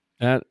shirt.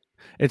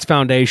 It's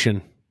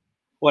foundation.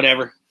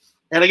 Whatever.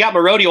 And I got my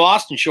Rodeo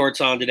Austin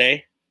shorts on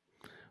today.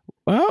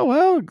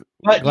 Well,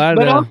 but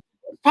I'll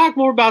talk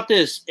more about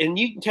this, and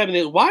you can tell me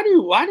this. Why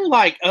do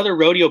like other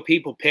rodeo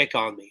people pick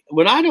on me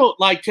when I don't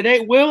like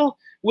today? Will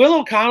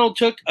O'Connell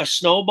took a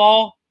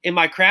snowball and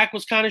my crack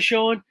was kind of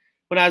showing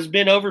when I was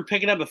bent over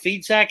picking up a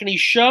feed sack, and he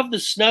shoved the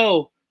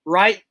snow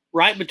right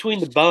between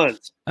the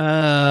buns.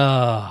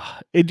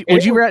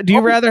 Do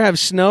you rather have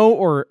snow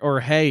or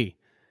hay?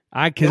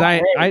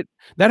 That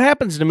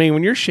happens to me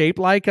when you're shaped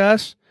like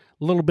us,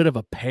 a little bit of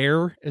a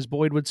pear, as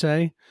Boyd would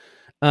say.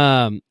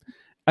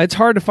 It's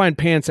hard to find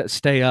pants that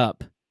stay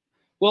up.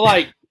 Well,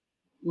 like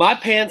my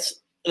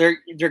pants,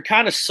 they're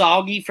kind of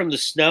soggy from the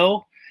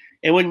snow.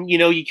 And when,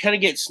 you kind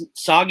of get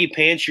soggy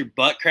pants, your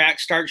butt crack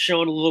starts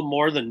showing a little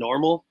more than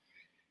normal.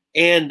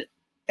 And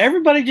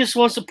everybody just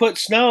wants to put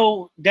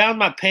snow down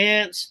my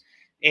pants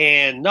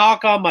and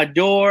knock on my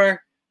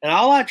door. And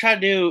all I try to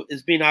do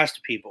is be nice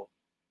to people,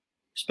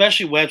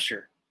 especially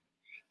Webster.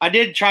 I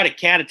did try to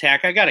cat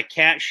attack. I got a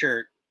cat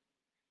shirt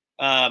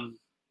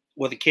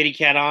with a kitty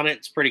cat on it.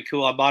 It's pretty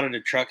cool. I bought it at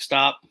a truck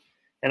stop.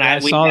 And I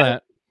saw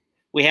that.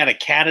 We had a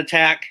cat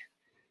attack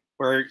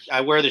where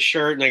I wear the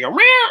shirt and they go,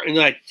 meow, and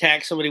then I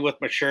attack somebody with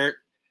my shirt.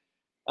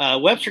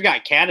 Webster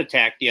got cat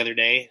attacked the other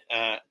day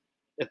at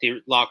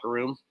the locker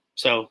room.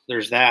 So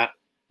there's that.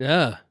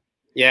 Yeah.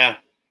 Yeah.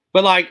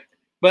 But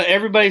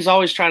everybody's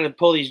always trying to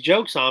pull these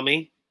jokes on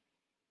me.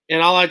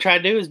 And all I try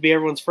to do is be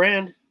everyone's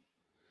friend.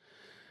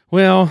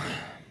 Well,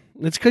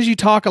 it's because you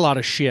talk a lot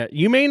of shit.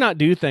 You may not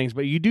do things,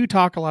 but you do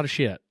talk a lot of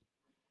shit.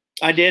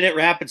 I did at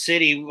Rapid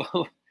City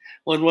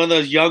when one of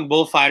those young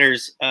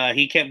bullfighters,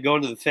 he kept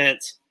going to the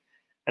fence.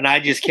 And I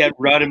just kept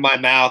running my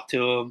mouth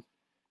to him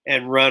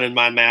and running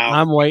my mouth.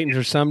 I'm waiting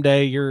for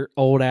someday your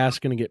old ass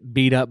going to get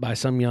beat up by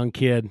some young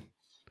kid.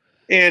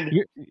 And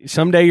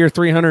someday you're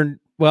 300,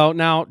 well,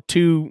 now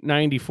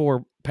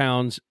 294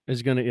 pounds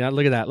is going to,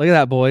 look at that. Look at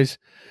that, boys.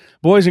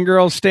 Boys and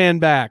girls,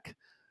 stand back.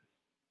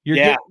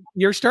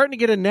 You're starting to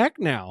get a neck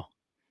now.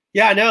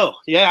 Yeah, I know.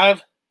 Yeah,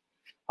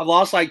 I've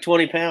lost like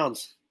 20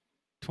 pounds.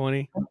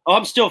 20? Oh,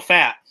 I'm still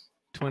fat.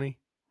 20?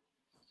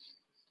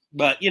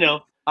 But,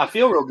 I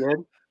feel real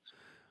good.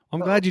 I'm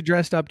glad you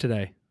dressed up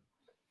today.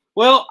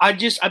 Well, I've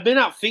been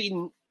out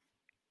feeding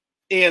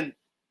and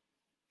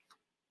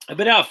I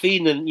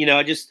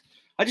just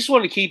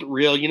wanted to keep it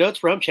real.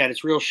 It's Rump Chat.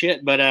 It's real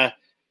shit. But,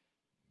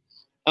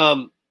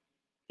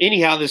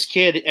 anyhow, this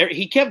kid,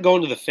 he kept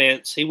going to the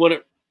fence. It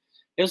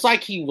was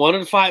like he wanted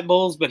to fight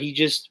bulls, but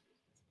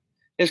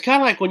it's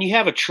kind of like when you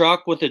have a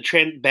truck with a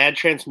bad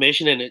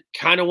transmission and it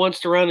kind of wants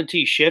to run until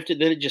you shift it,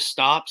 then it just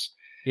stops.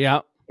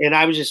 Yeah. And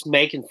I was just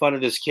making fun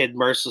of this kid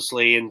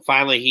mercilessly. And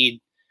finally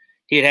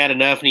he had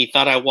enough and he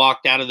thought I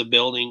walked out of the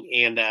building.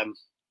 And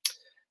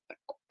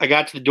I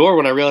got to the door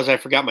when I realized I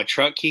forgot my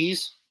truck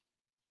keys.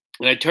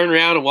 And I turned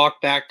around and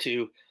walked back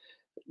to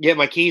get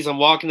my keys. I'm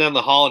walking down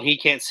the hall and he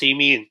can't see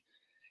me. And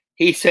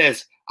he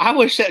says, I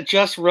wish that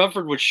Justin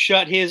Rumford would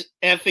shut his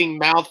effing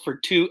mouth for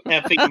 2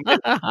 effing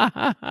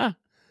minutes.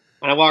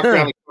 And I walked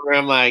around the corner.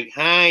 I'm like,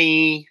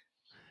 hi.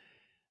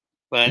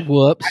 But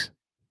whoops.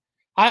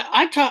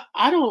 I talk.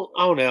 I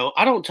don't know.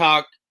 I don't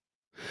talk.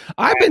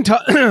 I've been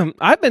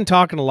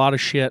talking a lot of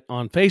shit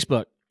on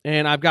Facebook,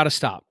 and I've got to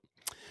stop.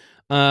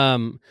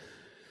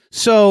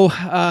 So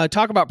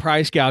talk about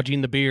price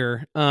gouging the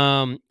beer.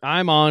 I'm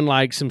on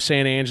like some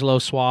San Angelo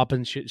swap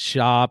and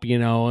shop,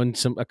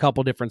 and a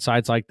couple different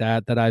sites like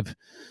that I've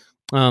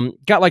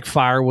got like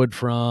firewood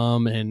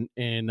from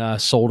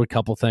and sold a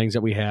couple things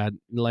that we had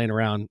laying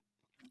around.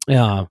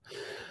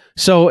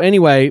 So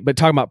anyway, but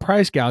talking about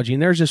price gouging,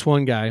 there's this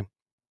one guy,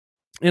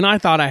 and I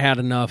thought I had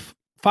enough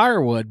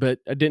firewood, but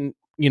I didn't,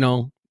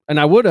 and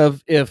I would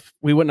have if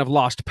we wouldn't have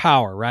lost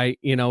power, right?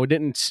 We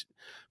didn't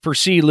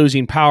foresee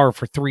losing power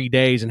for 3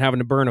 days and having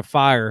to burn a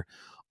fire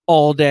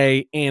all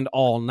day and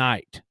all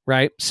night,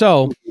 right?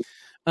 So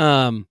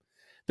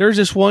there's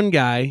this one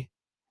guy,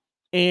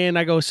 and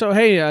I go, so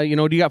hey,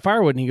 do you got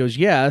firewood? And he goes,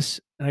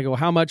 yes. And I go,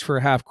 how much for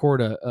a half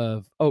quart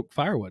of oak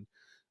firewood?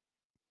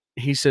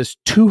 He says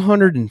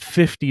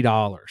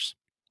 $250.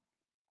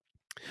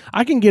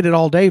 I can get it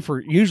all day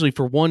usually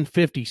for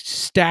 $150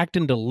 stacked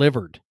and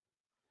delivered.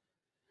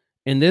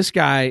 And this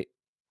guy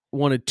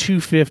wanted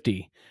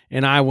 $250,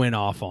 and I went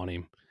off on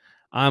him.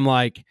 I'm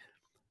like,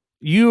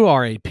 you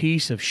are a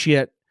piece of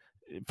shit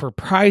for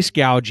price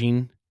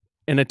gouging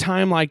in a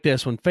time like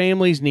this when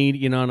families need,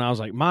 and I was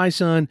like, my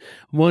son,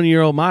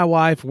 1-year-old, my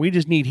wife, we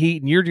just need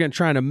heat, and you're going to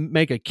try to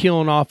make a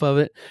killing off of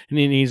it. And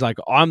then he's like,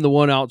 I'm the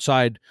one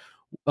outside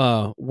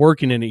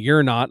working in it,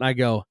 you're not. And I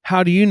go,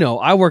 how do you know?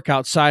 I work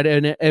outside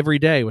in it every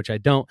day, which I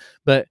don't,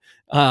 but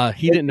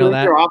he didn't know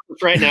that. Your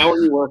office right now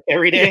where you work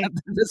every day. Yeah,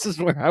 this is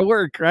where I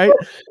work, right?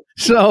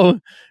 So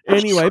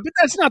anyway, but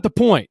that's not the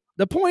point.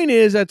 The point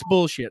is that's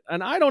bullshit.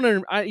 And I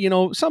don't,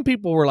 some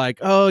people were like,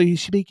 oh, you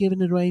should be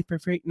giving it away for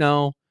free.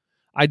 No,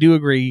 I do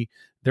agree.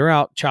 They're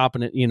out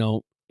chopping it,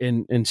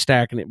 and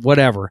stacking it,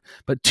 whatever.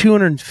 But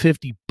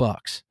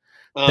 $250,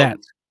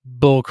 that's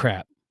bull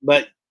crap.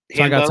 But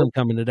so I got some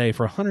coming today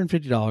for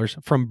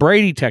 $150 from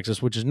Brady,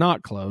 Texas, which is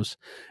not close,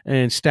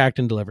 and stacked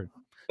and delivered.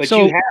 But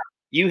so,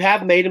 you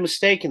have made a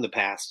mistake in the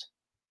past.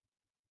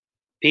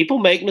 People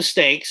make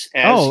mistakes.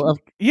 But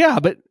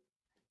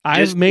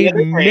I've made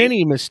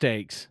many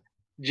mistakes.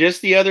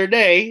 Just the other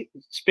day,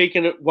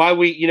 speaking of why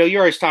you're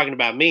always talking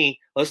about me.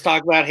 Let's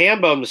talk about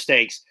Hambone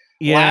mistakes.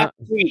 Yeah. Last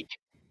week,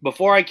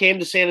 before I came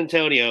to San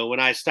Antonio, when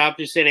I stopped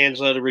at San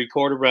Angelo to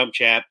record a Rump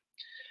Chat,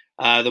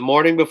 the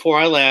morning before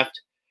I left,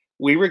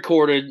 we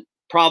recorded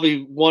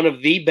probably one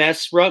of the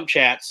best Rump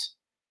Chats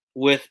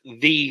with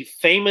the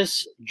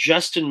famous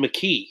Justin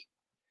McKee.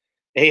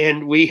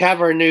 And we have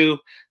our new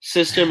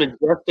system, and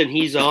Justin,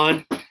 he's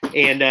on,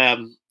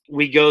 and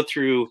we go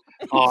through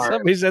our...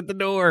 Somebody's at the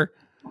door.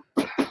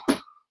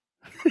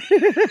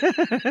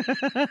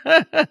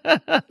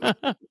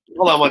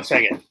 Hold on 1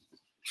 second.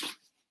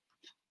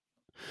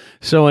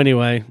 So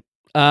anyway,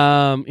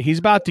 he's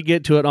about to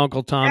get to it,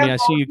 Uncle Tommy. I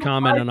see you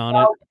commenting on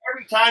it.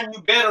 Every time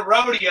you bet a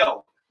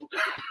rodeo.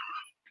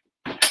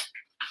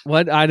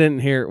 What? I didn't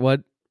hear.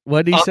 What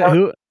did he say?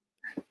 Who?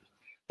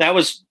 That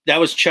was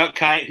Chuck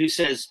Kite, who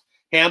says,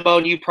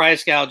 Hambone, you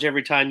price gouge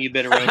every time you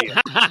bet a rodeo.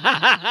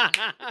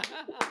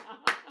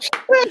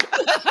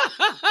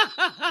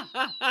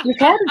 It's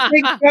hard to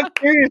take Chuck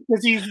serious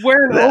because he's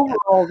wearing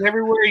overalls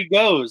everywhere he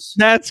goes.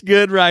 That's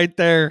good right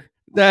there.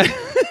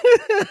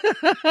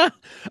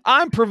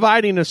 I'm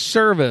providing a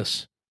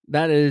service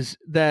that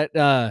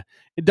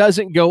it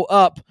doesn't go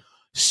up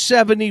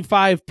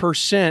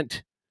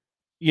 75%.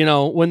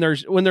 When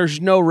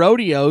there's no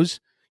rodeos,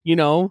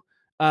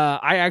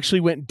 I actually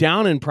went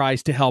down in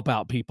price to help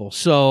out people.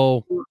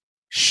 So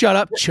shut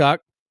up,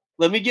 Chuck.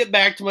 Let me get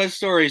back to my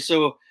story.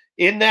 So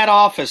in that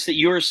office that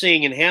you were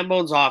seeing in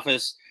Hambone's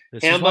office,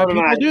 this is why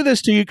people do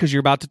this to you, because you're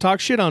about to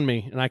talk shit on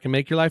me and I can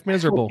make your life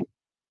miserable.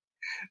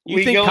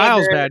 You think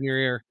Kyle's bad in your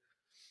ear.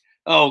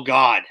 Oh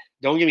God,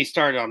 don't get me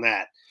started on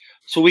that.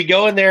 So we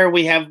go in there.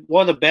 We have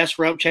one of the best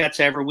rump chats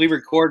ever. We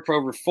record for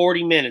over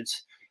 40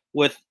 minutes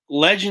with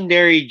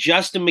legendary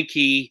Justin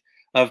McKee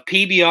of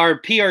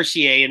PBR,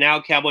 PRCA, and now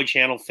Cowboy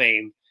Channel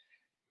fame.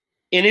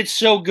 And it's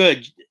so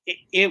good.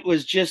 It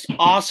was just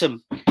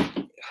awesome.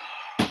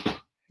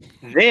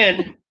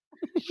 Then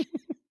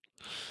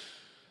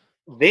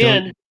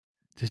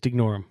just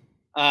ignore him.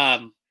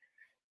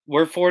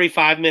 We're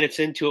 45 minutes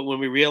into it when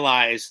we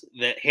realize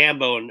that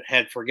Hambone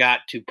had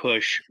forgot to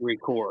push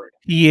record.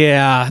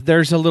 Yeah,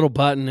 there's a little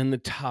button in the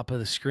top of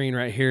the screen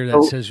right here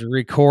that says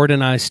record,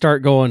 and I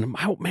start going,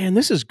 oh, man,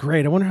 this is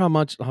great. I wonder how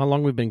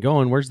long we've been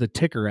going. Where's the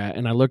ticker at?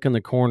 And I look in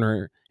the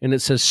corner, and it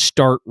says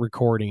start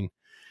recording,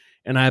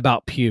 and I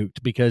about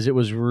puked because it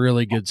was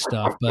really good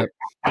stuff. But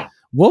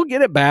we'll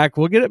get it back.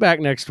 We'll get it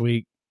back next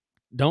week.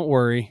 Don't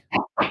worry.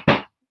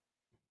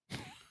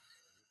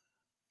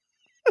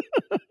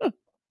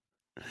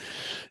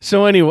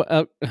 So anyway,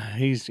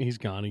 he's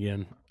gone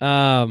again.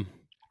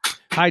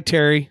 Hi,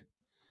 Terry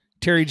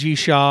G.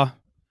 Shaw,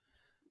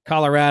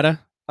 Colorado.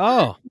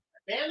 Oh,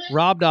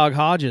 Rob Dog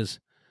Hodges.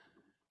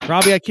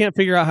 Robbie, I can't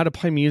figure out how to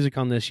play music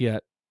on this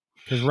yet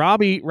because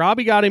Robbie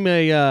got him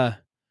a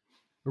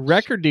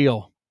record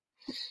deal.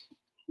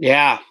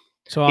 Yeah.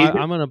 So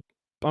I'm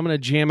gonna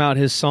jam out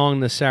his song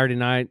this Saturday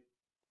night.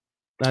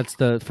 That's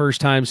the first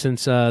time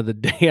since the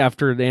day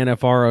after the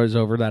NFR is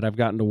over that I've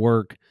gotten to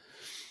work.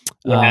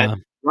 Yeah.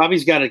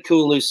 Robbie's got a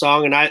cool new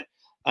song,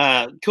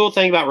 and cool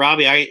thing about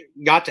Robbie, I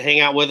got to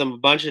hang out with him a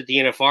bunch at the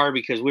NFR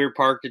because we were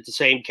parked at the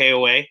same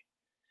KOA,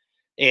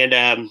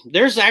 and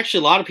there's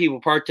actually a lot of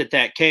people parked at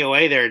that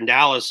KOA there in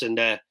Dallas, and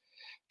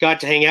got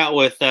to hang out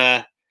with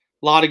a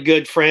lot of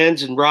good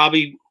friends. And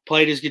Robbie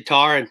played his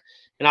guitar, and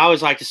I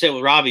always like to sit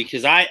with Robbie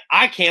because I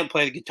can't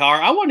play the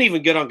guitar. I wasn't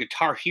even good on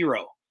Guitar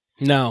Hero.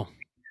 No,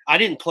 I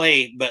didn't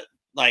play, but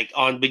like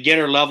on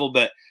beginner level,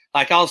 but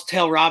like I'll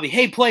tell Robbie,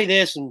 hey, play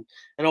this, and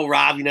old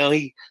Rob,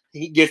 he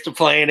gets to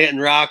playing it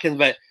and rocking.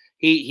 But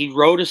he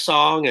wrote a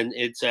song, and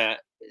it's a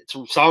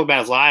song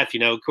about his life,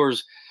 Coors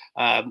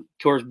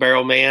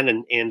Barrel Man,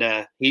 and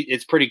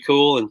it's pretty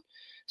cool. And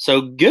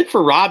so good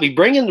for Robbie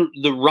bringing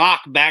the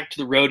rock back to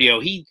the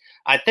rodeo.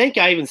 I think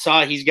I even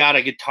saw he's got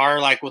a guitar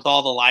like with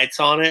all the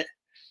lights on it.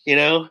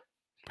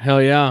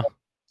 Hell yeah!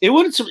 It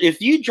wouldn't if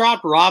you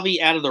dropped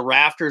Robbie out of the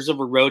rafters of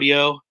a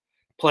rodeo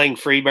playing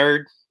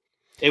Freebird.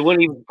 It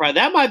wouldn't even.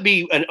 That might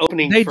be an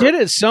opening. They did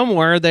it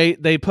somewhere.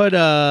 They put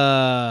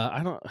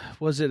I don't.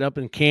 Was it up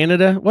in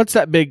Canada? What's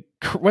that?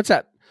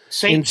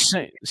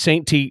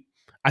 Saint T.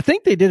 I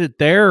think they did it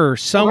there or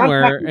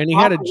somewhere. And he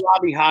had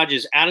Robbie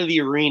Hodges out of the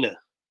arena.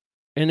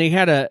 And he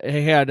had a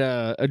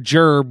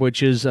gerb,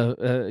 which is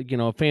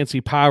a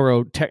fancy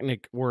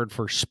pyrotechnic word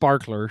for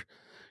sparkler,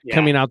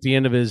 coming out the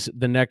end of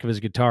the neck of his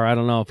guitar. I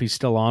don't know if he's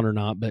still on or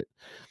not, but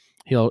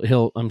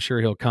I'm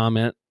sure he'll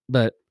comment.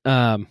 But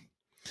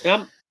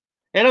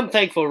And I'm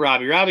thankful,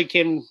 Robbie.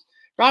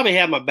 Robbie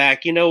had my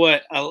back. You know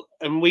what?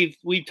 And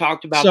we've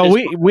talked about. So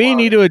this we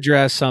need to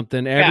address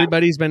something.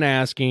 Everybody's been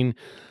asking.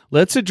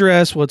 Let's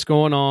address what's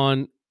going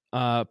on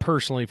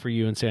personally for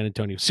you in San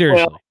Antonio.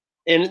 Seriously. Well,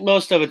 and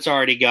most of it's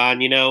already gone.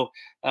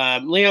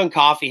 Leon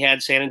Coffey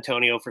had San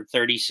Antonio for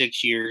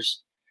 36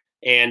 years,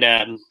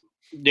 and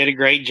did a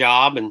great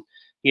job. And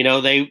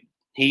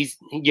he's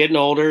getting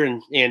older,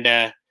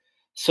 and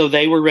so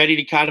they were ready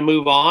to kind of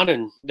move on,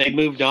 and they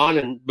moved on.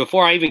 And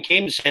before I even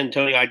came to San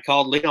Antonio, I'd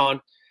called Leon. And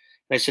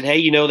I said,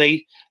 hey,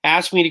 they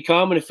asked me to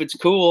come, and if it's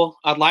cool,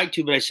 I'd like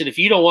to. But I said, if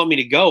you don't want me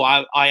to go,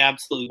 I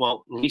absolutely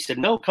won't. And he said,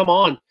 no, come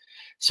on.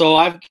 So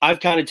I've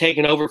kind of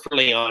taken over for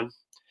Leon,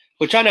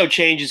 which I know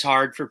change is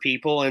hard for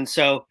people. And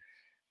so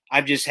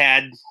I've just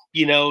had,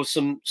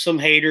 some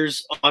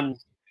haters on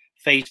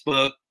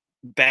Facebook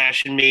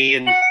bashing me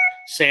and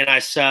saying I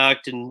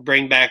sucked and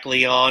bring back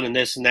Leon and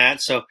this and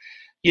that. So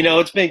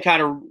it's been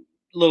kind of a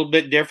little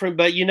bit different,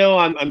 but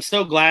I'm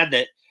so glad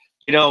that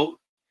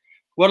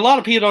what a lot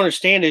of people don't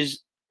understand is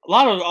a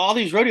lot of all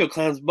these rodeo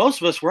clowns,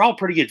 most of us, we're all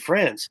pretty good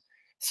friends.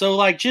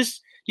 So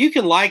you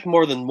can like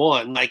more than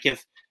one. Like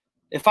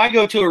if I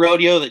go to a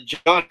rodeo that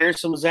John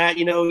Harrison was at,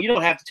 you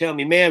don't have to tell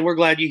me, man, we're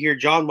glad you hear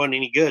John wasn't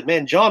any good.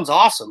 Man, John's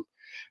awesome.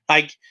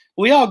 Like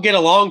we all get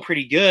along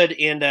pretty good,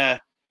 and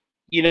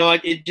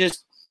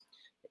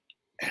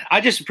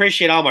I just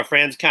appreciate all my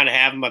friends kind of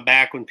having my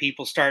back when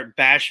people start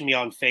bashing me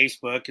on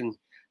Facebook. And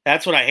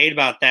that's what I hate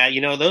about that.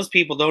 Those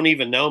people don't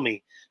even know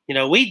me.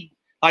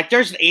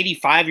 There's an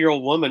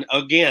 85-year-old woman,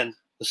 again,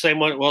 the same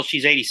one. Well,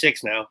 she's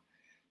 86 now,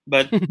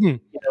 but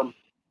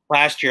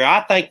last year,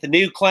 I think the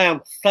new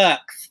clown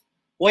sucks.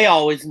 We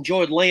always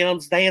enjoyed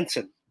Leon's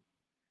dancing,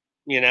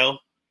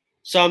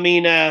 So, I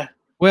mean,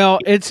 well,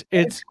 it's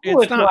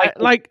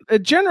not like a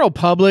general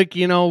public,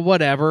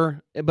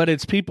 whatever, but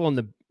it's people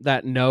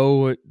that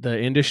know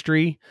the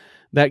industry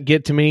that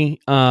get to me.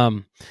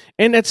 And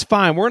that's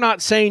fine. We're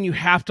not saying you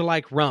have to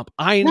like Rump.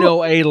 I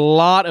know a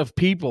lot of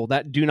people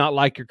that do not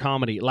like your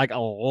comedy, like a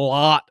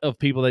lot of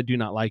people that do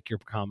not like your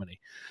comedy.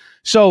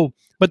 So,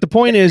 but the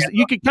point is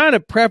you could kind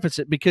of preface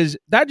it because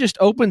that just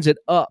opens it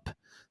up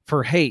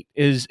for hate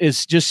is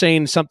just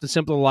saying something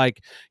simple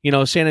like,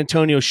 San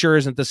Antonio sure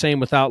isn't the same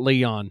without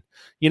Leon.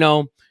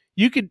 I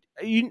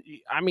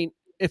mean,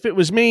 if it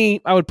was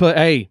me, I would put,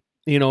 hey,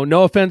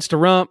 no offense to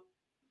Rump,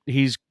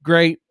 he's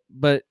great,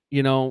 but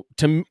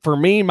for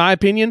me, my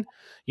opinion,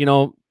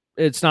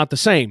 it's not the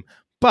same.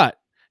 But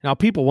now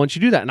people, once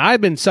you do that, and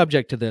I've been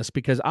subject to this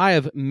because I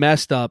have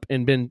messed up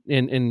and been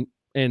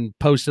and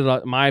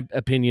posted my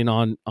opinion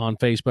on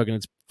Facebook, and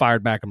it's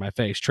fired back in my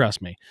face.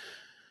 Trust me.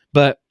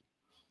 But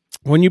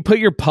when you put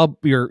your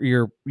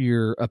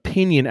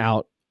opinion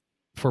out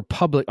for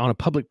public on a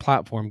public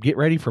platform, get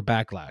ready for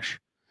backlash.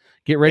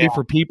 Get ready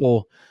for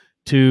people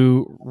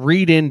to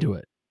read into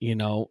it.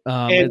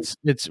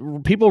 It's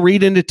people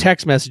read into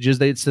text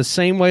messages. It's the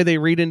same way they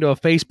read into a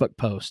Facebook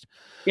post.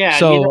 Yeah.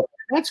 So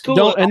that's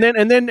cool. And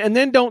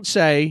then don't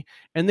say,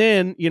 and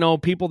then,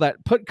 people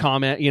that put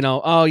comment,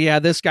 oh yeah,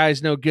 this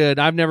guy's no good.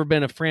 I've never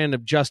been a friend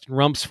of Justin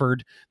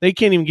Rumsford. They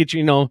can't even get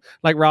you,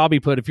 like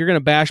Robbie put, if you're going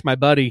to bash my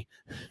buddy,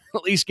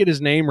 at least get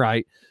his name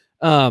right.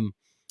 And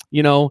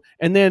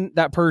then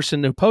that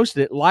person who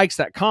posted it likes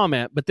that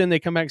comment, but then they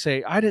come back and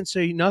say, I didn't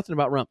say nothing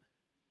about Rump.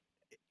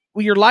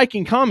 Well, you're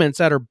liking comments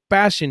that are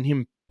bashing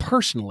him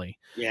personally.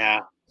 Yeah.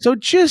 So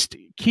just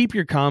keep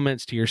your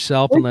comments to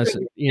yourself, unless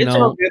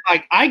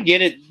like, I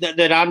get it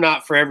that I'm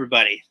not for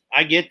everybody.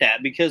 I get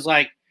that because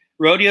like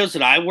rodeos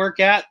that I work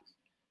at,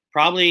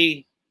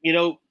 probably,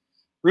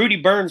 Rudy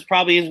Burns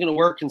probably isn't going to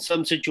work in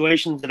some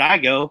situations that I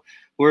go,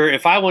 where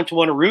if I went to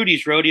one of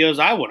Rudy's rodeos,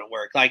 I wouldn't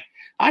work. Like,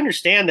 I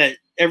understand that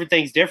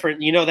everything's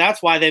different.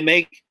 That's why they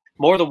make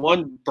more than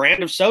one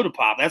brand of soda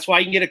pop. That's why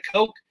you can get a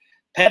Coke,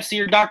 Pepsi,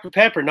 or Dr.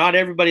 Pepper. Not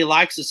everybody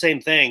likes the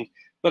same thing.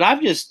 But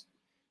I've just,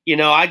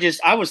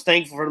 I was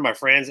thankful for my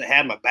friends that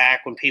had my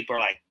back when people are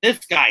like, this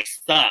guy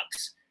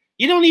sucks.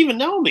 You don't even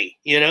know me,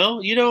 you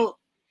don't.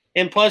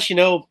 And plus,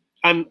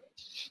 I'm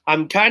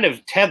kind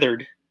of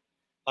tethered,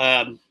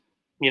 at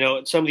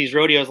some of these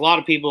rodeos. A lot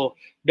of people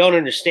don't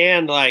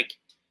understand, like,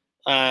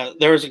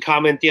 there was a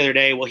comment the other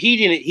day, well,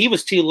 he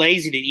was too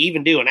lazy to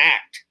even do an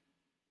act.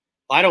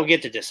 Well, I don't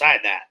get to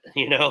decide that,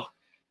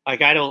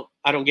 like I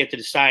don't get to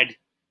decide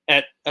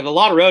at a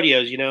lot of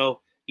rodeos,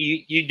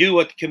 you do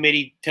what the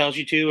committee tells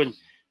you to. And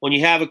when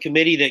you have a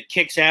committee that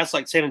kicks ass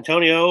like San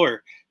Antonio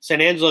or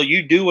San Angelo,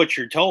 you do what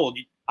you're told.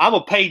 I'm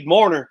a paid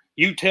mourner.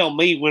 You tell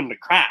me when to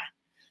cry.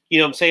 You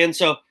know what I'm saying?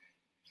 So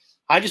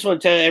I just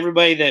want to tell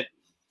everybody that,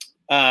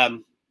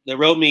 that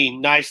wrote me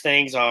nice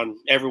things on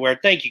everywhere.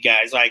 Thank you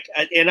guys. Like,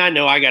 and I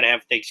know I got to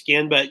have thick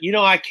skin, but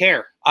I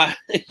care.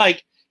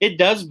 Like, it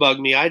does bug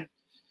me. I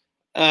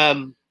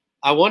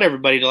want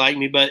everybody to like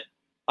me, but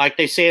like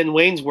they say in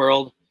Wayne's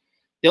World,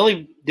 the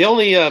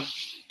only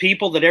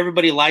people that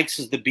everybody likes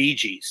is the Bee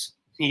Gees.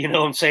 You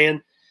know what I'm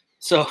saying?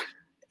 So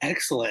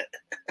excellent.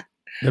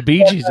 The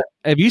Bee Gees.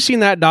 Have you seen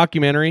that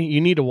documentary?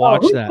 You need to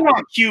watch that. Put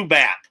on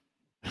Q-Bap.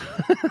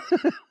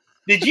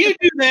 Did you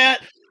do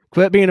that?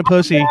 Quit being a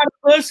pussy. I'm not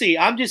a pussy.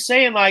 I'm just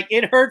saying, like,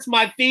 it hurts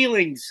my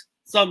feelings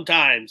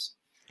sometimes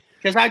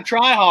because I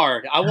try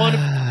hard. I want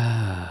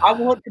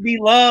to be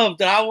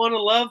loved, and I want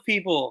to love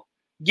people.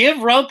 Give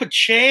Rump a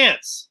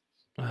chance.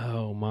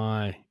 Oh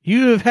my!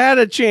 You have had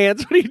a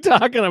chance. What are you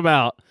talking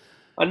about?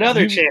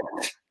 Another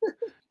chance.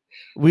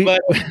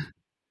 But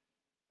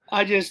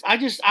I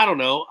don't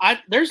know.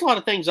 There's a lot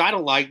of things I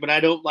don't like, but I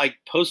don't like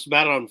post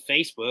about it on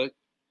Facebook.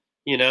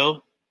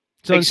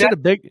 So instead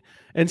of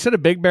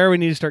Big Bear, we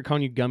need to start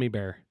calling you Gummy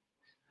Bear.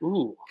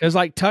 Ooh. Because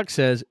like Tuck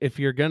says, if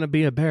you're gonna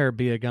be a bear,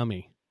 be a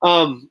gummy. I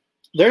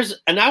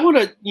want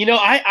to,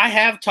 I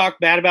have talked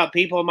bad about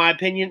people in my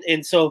opinion,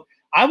 and so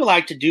I would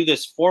like to do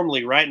this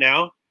formally right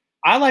now.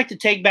 I like to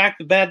take back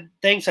the bad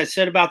things I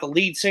said about the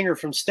lead singer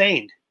from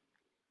Stained.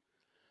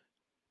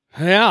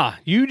 Yeah,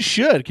 you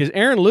should, because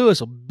Aaron Lewis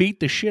will beat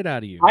the shit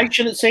out of you. I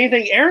shouldn't say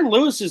anything. Aaron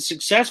Lewis is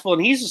successful,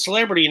 and he's a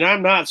celebrity, and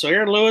I'm not. So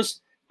Aaron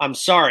Lewis, I'm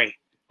sorry.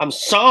 I'm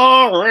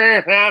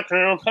sorry. I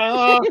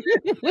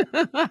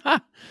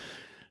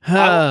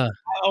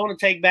want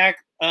to take back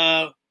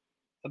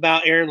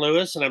about Aaron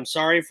Lewis, and I'm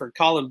sorry for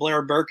calling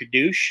Blair Burke a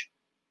douche.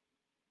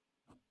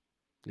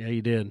 Yeah,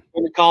 you did. I'm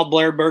going to call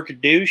Blair Burke a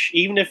douche.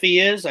 Even if he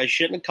is, I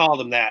shouldn't have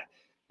called him that.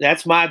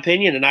 That's my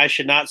opinion, and I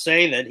should not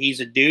say that he's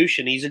a douche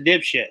and he's a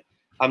dipshit.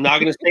 I'm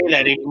not going to say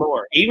that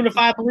anymore, even if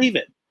I believe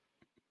it.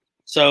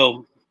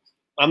 So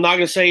I'm not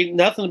going to say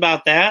nothing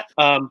about that.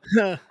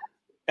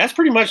 That's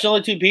pretty much the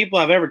only two people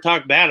I've ever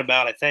talked bad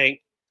about, I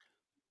think.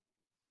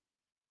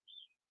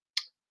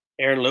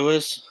 Aaron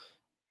Lewis.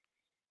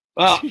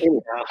 Well,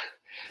 anyhow.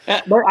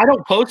 But I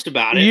don't post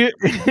about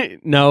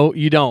it. No,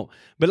 you don't.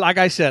 But like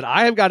I said,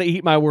 I have got to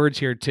eat my words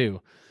here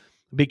too,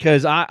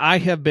 because I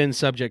have been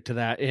subject to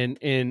that.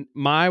 And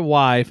my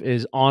wife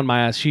is on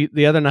my ass.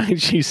 The other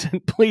night she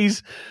said,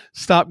 please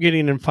stop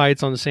getting in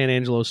fights on the San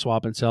Angelo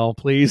swap and sell.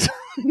 Please.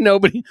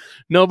 Nobody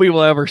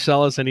will ever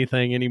sell us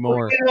anything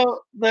anymore.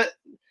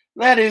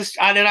 That is,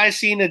 I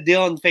seen a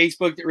deal on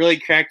Facebook that really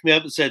cracked me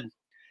up and said,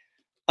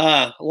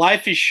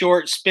 life is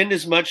short. Spend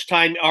as much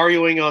time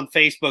arguing on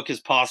Facebook as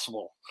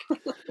possible.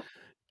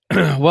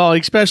 Well,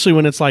 especially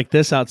when it's like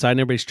this outside and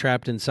everybody's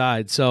trapped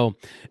inside. So,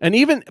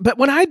 but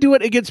when I do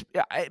it, it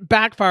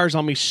backfires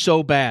on me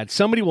so bad.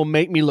 Somebody will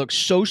make me look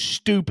so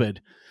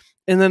stupid.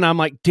 And then I'm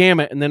like, damn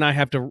it. And then I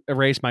have to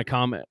erase my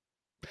comment.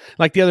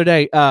 Like the other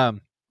day,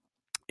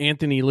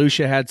 Anthony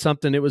Lucia had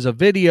something. It was a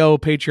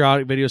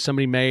patriotic video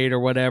somebody made or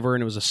whatever.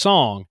 And it was a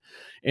song.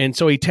 And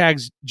so he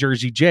tags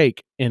Jersey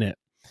Jake in it.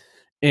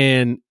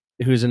 And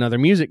who's another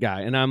music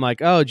guy. And I'm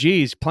like, oh,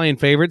 geez, playing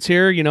favorites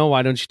here.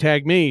 Why don't you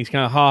tag me? He's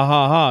kind of ha,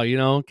 ha, ha,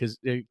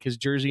 because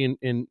Jersey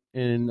and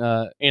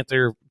Anthony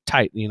are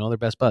tight, they're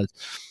best buds,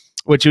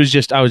 which was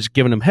just, I was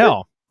giving him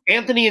hell.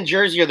 Anthony and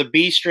Jersey are the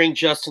B string,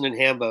 Justin and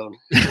Hambone.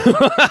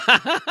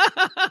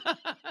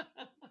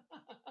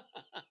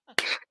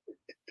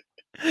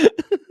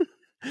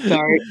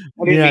 Sorry.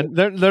 Yeah,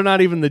 they're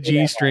not even the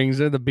G strings.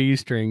 They're the B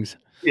strings.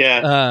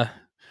 Yeah.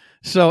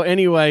 So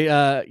anyway,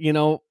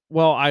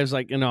 well, I was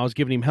like, I was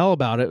giving him hell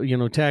about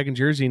it, tagging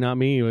Jersey, not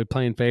me,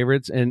 playing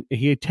favorites. And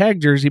he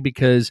tagged Jersey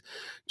because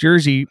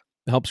Jersey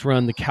helps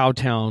run the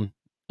Cowtown,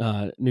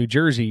 New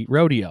Jersey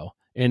rodeo.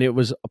 And it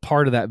was a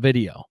part of that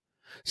video.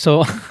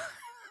 So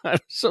I'm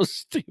so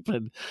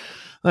stupid.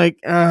 Like,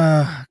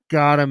 God,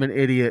 I'm an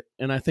idiot.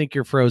 And I think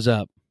you're froze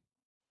up.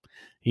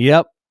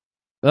 Yep.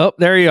 Oh,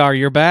 there you are.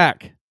 You're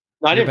back.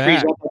 No, I didn't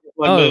freeze up.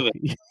 I wasn't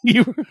moving.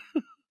 You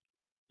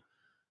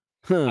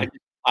were...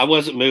 I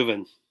wasn't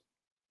moving.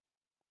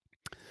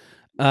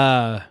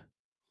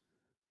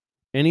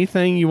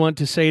 Anything you want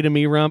to say to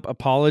me, Rump?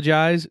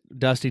 Apologize,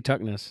 Dusty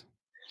Tuckness.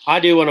 I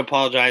do want to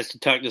apologize to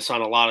Tuckness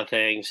on a lot of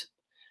things.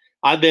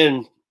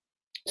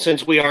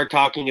 Since we are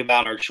talking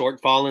about our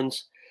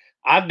shortfallings,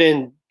 I've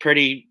been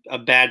a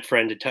bad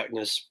friend to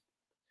Tuckness,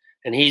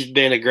 and he's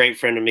been a great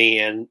friend to me,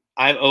 and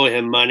I owe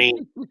him money,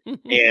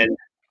 and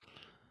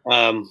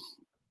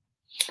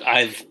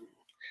I've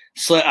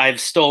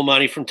stole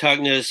money from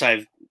Tuckness.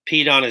 I've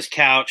peed on his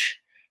couch.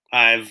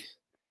 I've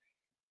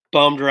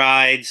bummed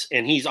rides,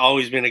 and he's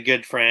always been a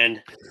good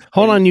friend.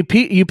 Hold on, you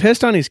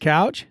pissed on his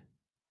couch?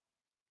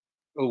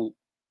 Oh,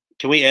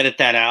 can we edit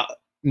that out?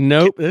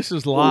 Nope, this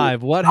is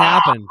live. What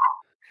happened?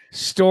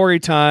 Story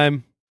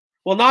time.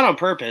 Well, not on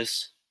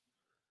purpose.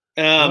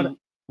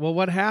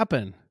 What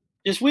happened?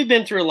 Just we've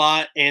been through a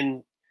lot,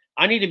 and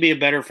I need to be a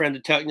better friend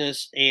to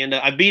Tuckness. And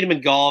I beat him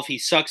in golf. He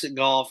sucks at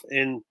golf,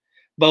 in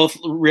both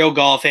real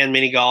golf and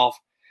mini golf.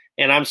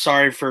 And I'm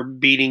sorry for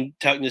beating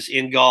Tuckness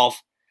in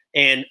golf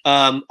and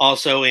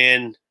also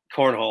in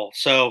cornhole.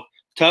 So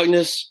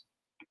Tuckness,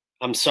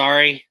 I'm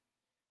sorry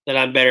that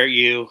I'm better at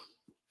you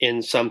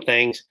in some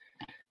things,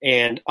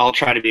 and I'll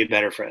try to be a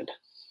better friend.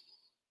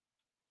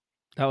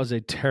 That was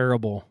a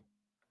terrible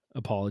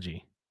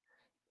apology.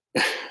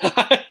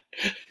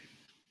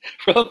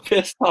 Real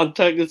pissed on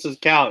Tuckness's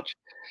couch.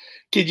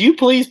 Could you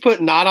please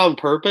put "not on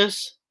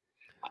purpose"?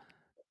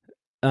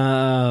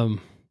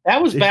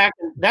 That was back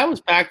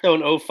though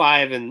in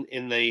 2005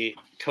 in the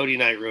Cody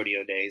Knight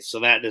rodeo days, so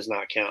that does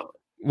not count.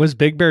 Was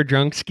Big Bear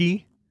drunk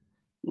ski?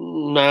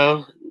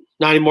 No,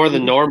 not any more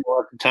than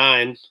normal at the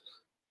time.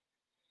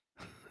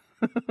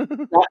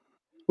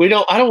 I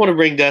don't want to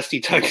bring Dusty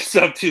Tuckness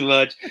up too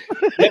much.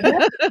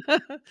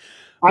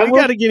 I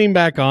got to get him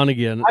back on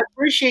again. I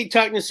appreciate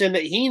Tuckness in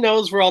that he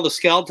knows where all the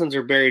skeletons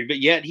are buried, but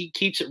yet he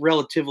keeps it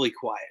relatively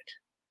quiet.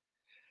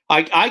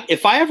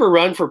 If I ever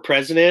run for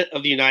president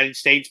of the United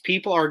States,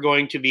 people are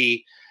going to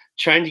be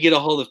trying to get a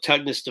hold of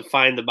Tuckness to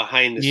find the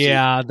behind the scenes.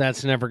 Yeah,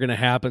 that's never going to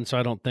happen. So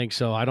I don't think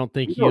so. I don't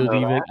think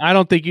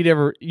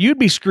you'd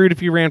be screwed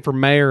if you ran for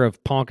mayor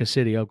of Ponca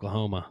City,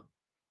 Oklahoma.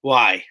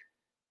 Why?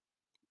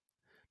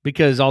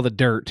 Because all the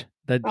dirt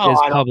that is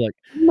public.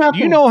 Do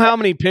you know how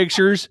many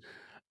pictures?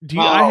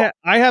 I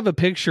have a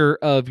picture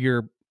of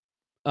your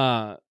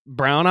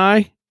brown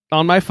eye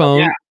on my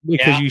phone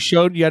because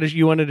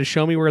you wanted to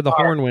show me where the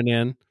horn went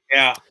in.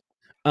 Yeah.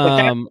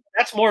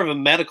 That's more of a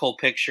medical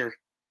picture.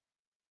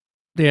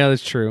 Yeah,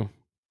 that's true.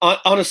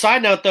 On a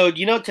side note, though,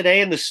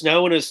 today in the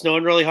snow, when it was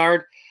snowing really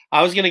hard,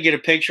 I was going to get a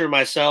picture of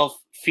myself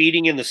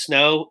feeding in the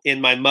snow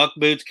in my muck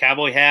boots,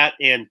 cowboy hat,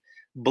 and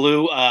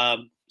blue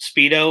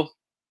Speedo.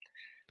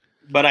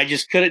 But I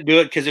just couldn't do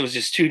it because it was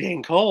just too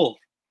dang cold.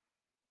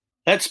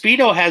 That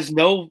Speedo has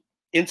no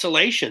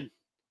insulation.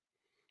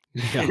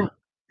 Yeah.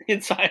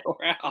 Inside or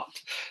out.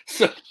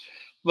 So,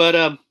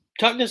 but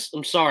Tuckness,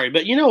 I'm sorry,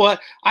 but you know what?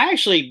 I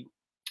actually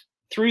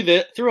through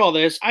all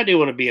this, I do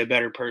want to be a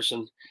better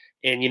person,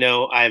 and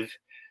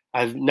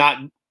I've not,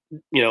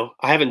 I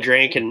haven't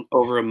drank in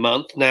over a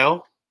month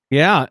now.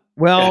 Yeah.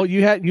 Well,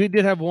 you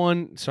did have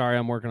one. Sorry,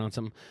 I'm working on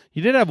something.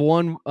 You did have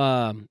one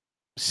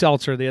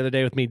seltzer the other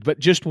day with me, but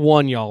just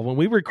one, y'all. When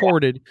we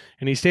recorded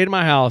and he stayed at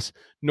my house,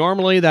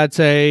 normally that's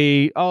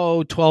a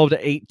 12 to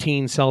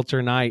 18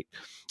 seltzer night.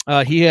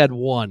 He had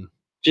one.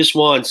 Just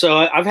one. So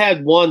I've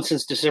had one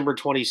since December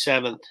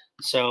 27th.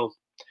 So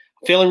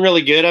feeling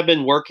really good. I've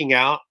been working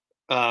out.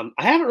 I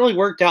haven't really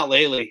worked out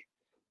lately,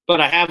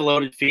 but I have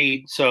loaded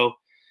feed. So,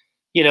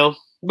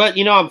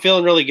 I'm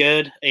feeling really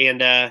good,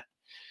 and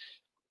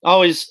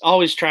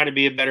always try to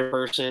be a better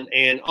person.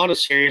 And on a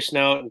serious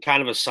note and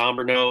kind of a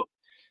somber note,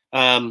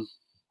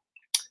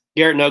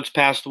 Garrett Noakes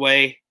passed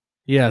away.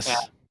 Yes.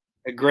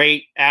 A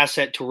great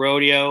asset to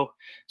rodeo,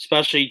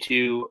 especially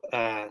to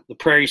the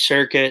Prairie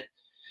Circuit.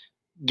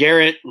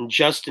 Garrett and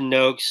Justin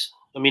Noakes.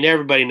 I mean,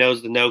 everybody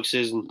knows the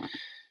Noakeses.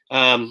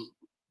 And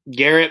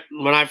Garrett,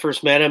 when I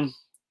first met him,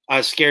 I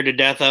was scared to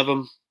death of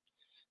him,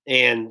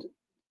 and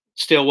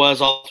still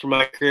was all through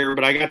my career.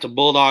 But I got to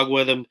bulldog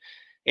with him,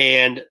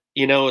 and at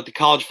the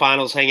college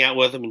finals, hang out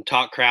with him and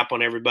talk crap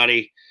on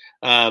everybody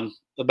about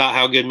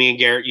how good me and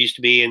Garrett used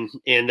to be. And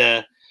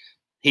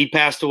he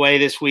passed away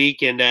this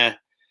week, and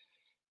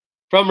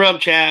from Rump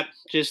Chat,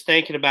 just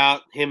thinking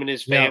about him and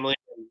his family.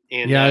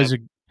 And yeah,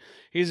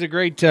 he's a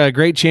great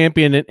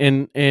champion,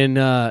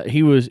 and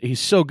he's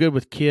so good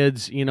with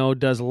kids.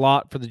 Does a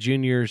lot for the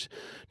junior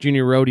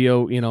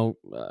rodeo.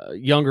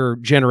 Younger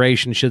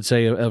generation, should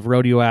say, of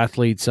rodeo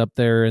athletes up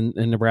there in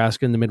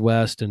Nebraska and the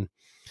Midwest, and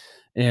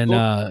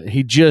cool.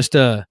 He just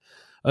a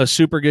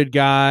super good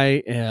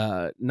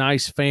guy,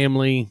 nice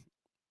family.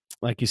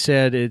 Like you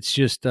said, it's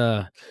just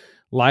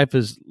life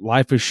is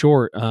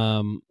short.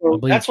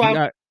 That's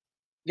why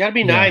you got to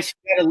be nice.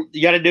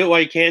 You got to do it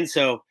while you can.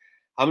 So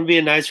I'm gonna be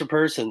a nicer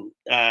person.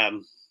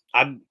 It's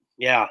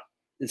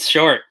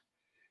short.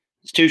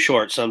 It's too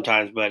short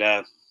sometimes,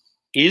 but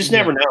you just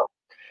never know.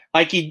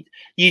 Like you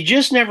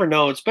just never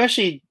know,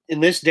 especially in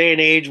this day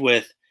and age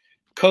with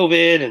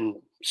COVID and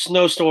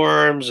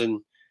snowstorms,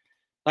 and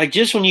like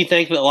just when you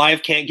think that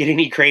life can't get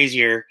any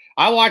crazier.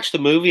 I watched a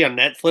movie on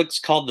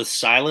Netflix called The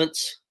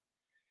Silence,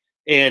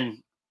 and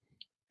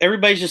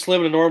everybody's just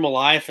living a normal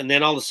life, and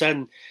then all of a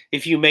sudden,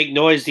 if you make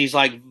noise, these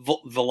like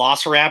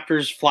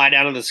velociraptors fly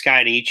down in the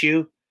sky and eat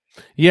you.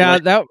 Yeah,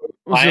 that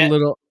was a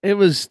little.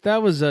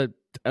 That was a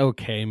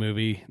okay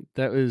movie.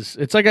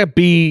 It's like a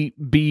B.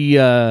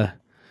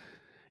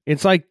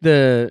 It's like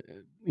the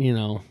I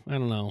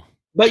don't know.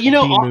 But B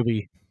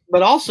movie.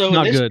 But also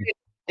not good.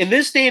 In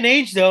this day and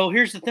age, though,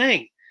 here's the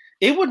thing: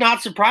 it would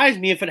not surprise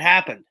me if it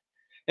happened.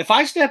 If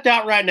I stepped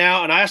out right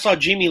now and I saw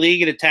Jimmy Lee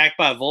get attacked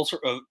by a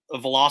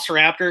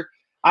velociraptor,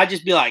 I'd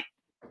just be like,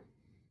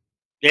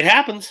 it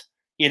happens,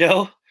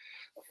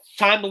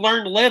 time to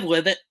learn to live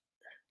with it.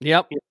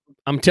 Yep.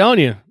 I'm telling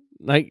you,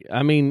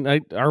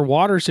 our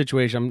water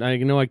situation, I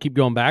know I keep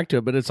going back to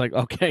it, but it's like,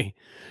 okay,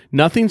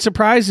 nothing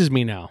surprises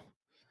me now.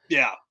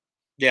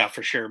 Yeah,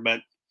 for sure.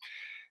 But,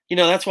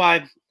 that's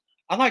why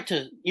I like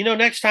to,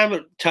 next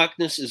time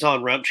Tuckness is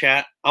on Rump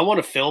Chat, I want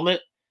to film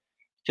it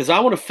because I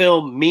want to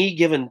film me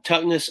giving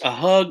Tuckness a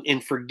hug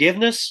in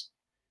forgiveness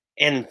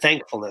and in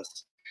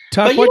thankfulness.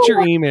 Tuck, what's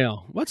your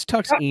email? What's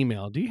Tuck's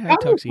email? Do you have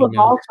Tuck's email?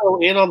 Also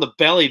in on the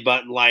belly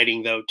button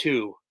lighting though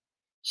too,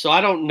 so I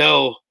don't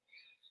know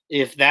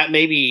if that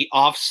maybe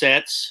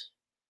offsets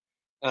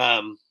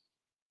a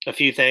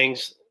few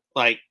things.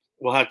 Like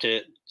we'll have to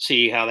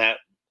see how that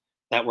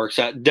works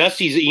out.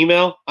 Dusty's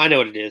email, I know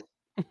what it is.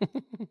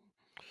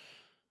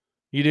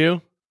 You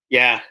do?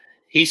 Yeah,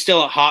 he's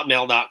still at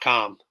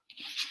hotmail.com.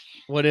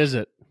 What is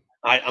it?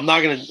 I'm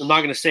not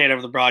gonna say it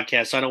over the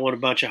broadcast. I don't want a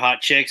bunch of hot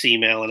chicks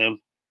emailing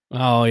him.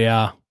 Oh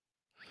yeah.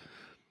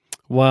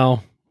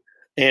 Well,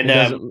 and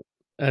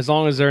as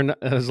long as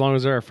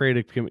they're afraid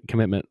of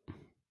commitment.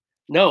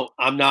 No,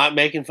 I'm not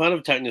making fun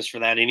of Tuckness for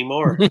that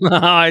anymore.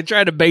 I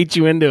tried to bait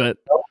you into it.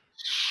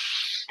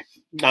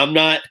 I'm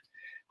not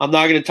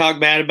going to talk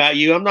bad about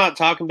you. I'm not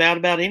talking bad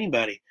about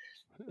anybody.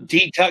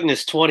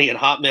 dtuckness20 at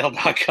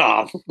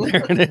hotmail.com.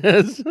 There it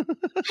is.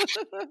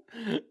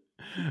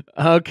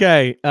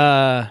 Okay.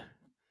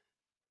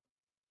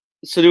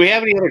 So do we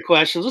have any other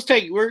questions?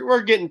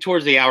 We're getting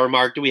towards the hour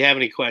mark. Do we have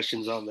any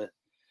questions on the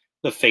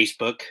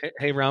Facebook?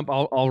 Hey Rump,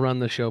 I'll run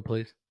the show,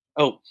 please.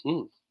 Oh,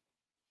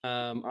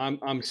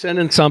 I'm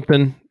sending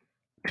something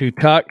to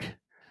Tuck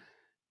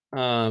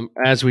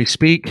as we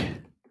speak,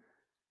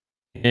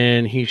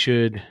 and he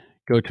should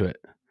go to it.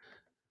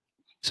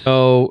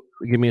 So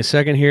give me a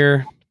second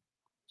here.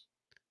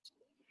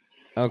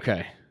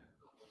 Okay.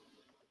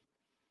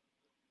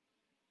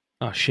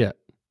 Oh shit.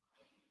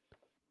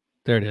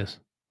 There it is.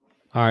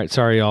 All right,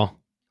 sorry y'all.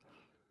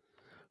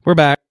 We're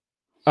back.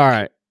 All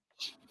right.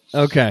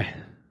 Okay.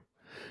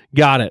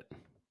 Got it.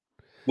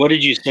 What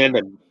did you send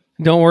him?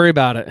 Don't worry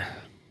about it.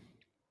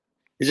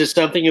 Is it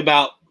something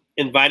about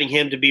inviting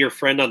him to be your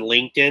friend on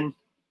LinkedIn?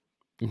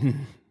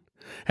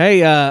 Hey,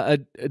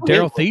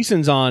 Daryl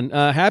Thiessen's on.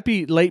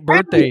 Happy late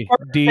birthday,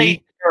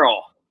 D.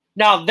 Daryl.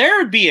 Now, there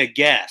would be a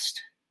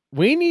guest.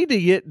 We need to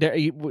get there.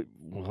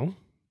 Well,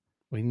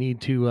 we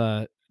need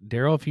to,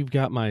 Daryl, if you've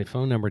got my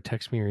phone number,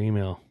 text me your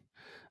email.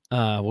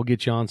 We'll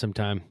get you on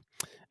sometime.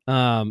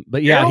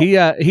 But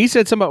yeah, he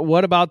said something.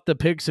 What about the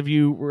pics of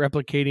you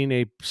replicating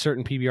a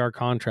certain PBR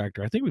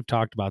contractor? I think we've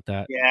talked about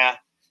that. Yeah.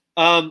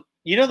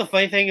 The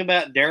funny thing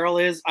about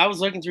Daryl is I was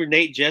looking through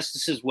Nate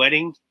Justice's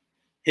wedding,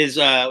 his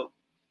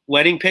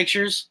wedding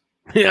pictures.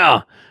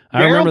 Yeah,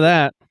 I remember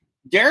that.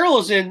 Daryl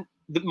is in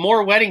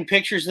more wedding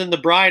pictures than the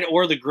bride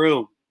or the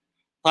groom.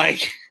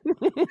 Like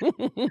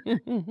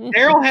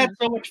Daryl had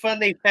so much fun.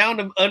 They found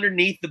him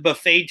underneath the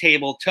buffet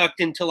table, tucked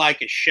into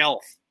like a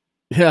shelf.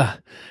 Yeah,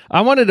 I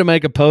wanted to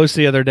make a post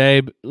the other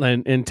day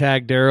and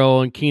tag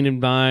Daryl and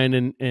Keenan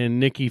Vine and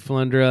Nikki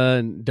Flundra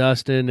and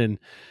Dustin and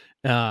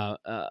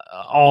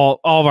all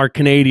of our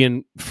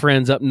Canadian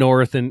friends up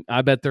north, and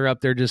I bet they're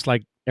up there just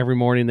like every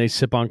morning they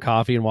sip on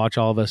coffee and watch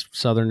all of us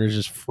Southerners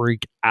just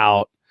freak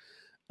out.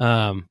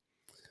 And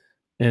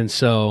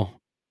so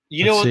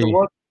you know what? The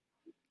one,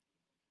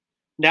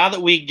 now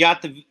that we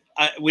got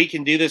we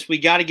can do this. We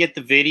got to get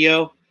the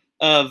video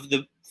of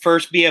the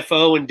first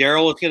BFO and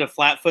Daryl is going to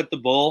flatfoot the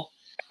bull,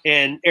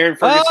 and Aaron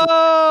Ferguson.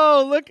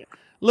 Oh,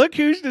 look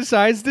who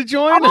decides to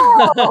join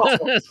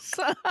us.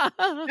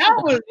 That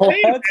was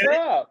what's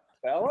up,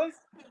 fellas?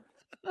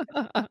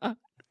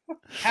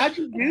 How'd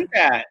you do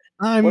that?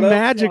 I'm what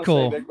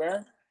magical. Say, Big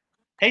Bear?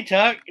 Hey,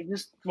 Tuck, I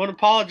just want to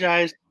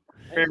apologize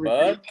for everything.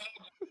 Bud.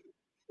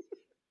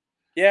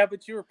 Yeah,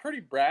 but you were pretty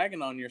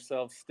bragging on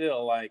yourself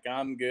still. Like,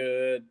 I'm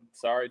good.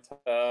 Sorry,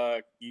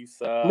 Tuck. You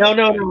suck. No.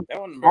 That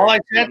wasn't All I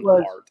said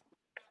was hard.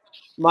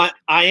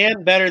 I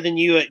am better than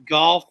you at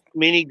golf,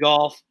 mini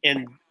golf,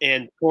 and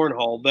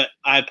cornhole, but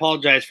I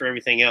apologize for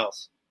everything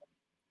else.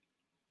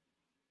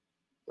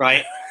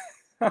 Right?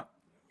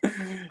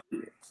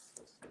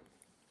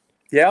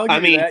 Yeah, I'll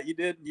give you that.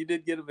 You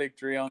did get a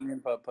victory on your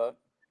putt.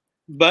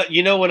 But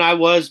you know, when I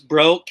was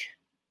broke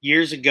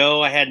years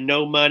ago, I had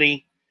no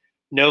money,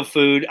 no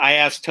food. I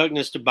asked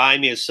Tugnas to buy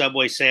me a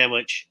Subway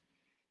sandwich.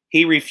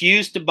 He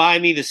refused to buy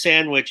me the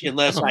sandwich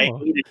unless I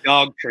ate a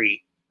dog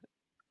treat.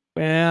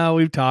 Well,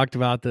 we've talked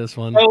about this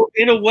one. So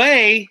in a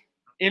way,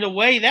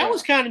 that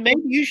was kind of,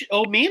 maybe you should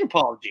owe me an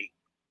apology.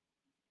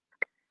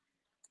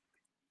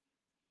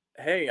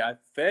 Hey, I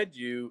fed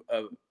you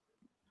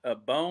a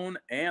bone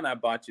and I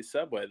bought you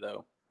Subway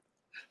though.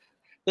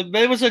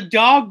 It was a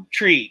dog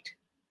treat.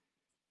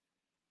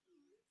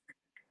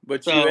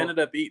 But you ended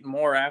up eating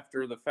more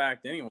after the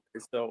fact anyway,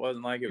 so it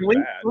wasn't like it was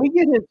bad. Can we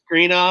get his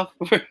screen off?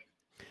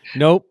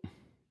 Nope.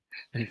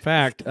 In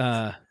fact,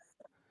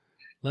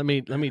 let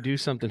me do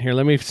something here.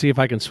 Let me see if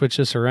I can switch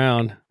this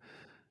around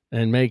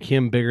and make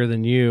him bigger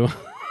than you.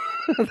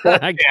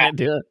 I can't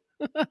do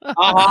it.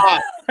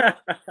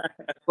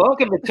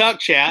 Welcome to Tuck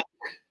Chat.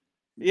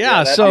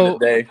 Yeah, so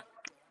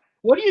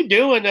what are you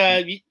doing?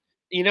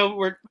 You know,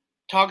 we're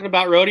talking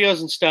about rodeos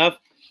and stuff.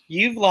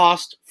 You've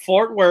lost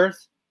Fort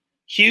Worth,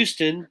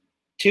 Houston,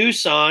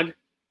 Tucson.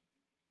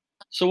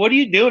 So what are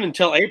you doing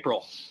until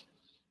April?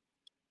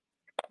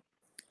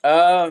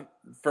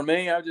 For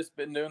me, I've just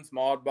been doing some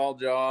oddball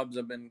jobs.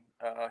 I've been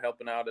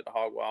helping out at the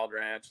Hog Wild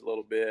Ranch a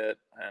little bit,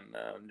 and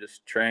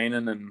just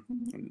training and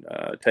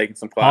taking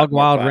some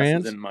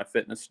classes in my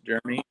fitness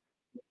journey.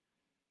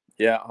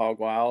 Yeah, Hog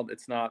Wild.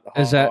 It's not the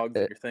hogs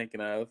that you're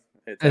thinking of.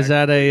 Is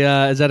that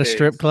a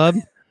strip club?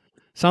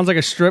 Sounds like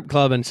a strip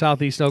club in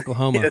Southeast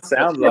Oklahoma. It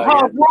sounds like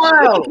Hog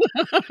Wild.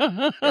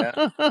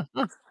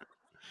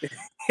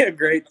 Yeah,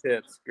 great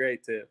tips.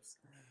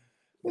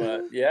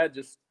 But yeah,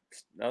 just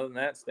other than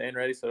that, staying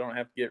ready so I don't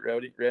have to get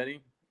ready.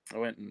 I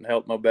went and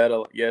helped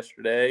Mobetta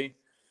yesterday,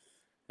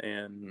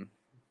 and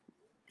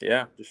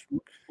yeah, just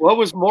what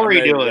was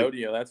Maury doing?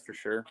 Rodeo, that's for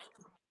sure.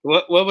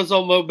 What was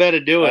old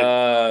Mobetta doing?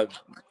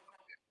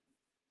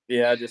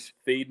 Yeah, just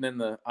feeding in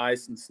the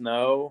ice and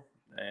snow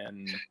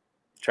and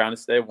trying to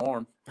stay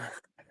warm.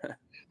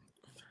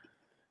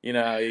 You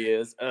know how he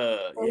is. Yeah,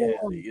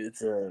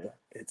 it's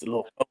a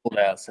little cold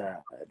outside.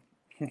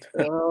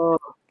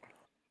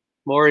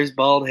 Maury's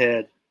bald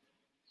head.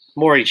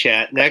 Maury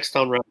chat next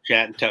on Rump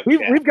Chat and Tuck Chat. We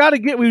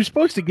were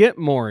supposed to get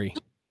Maury.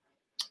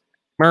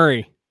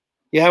 Murray.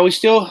 Yeah, we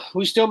still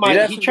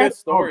might. He tried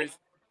stories.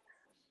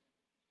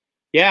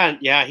 Yeah.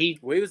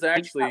 We was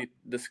actually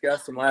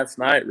discussing last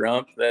night,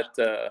 Rump,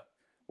 that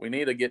we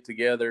need to get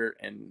together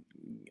and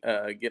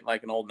get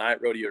like an old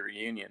night rodeo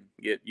reunion.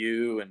 Get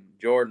you and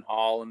Jordan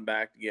Holland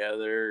back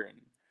together, and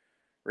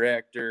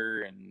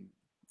Rector and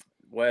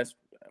Wes,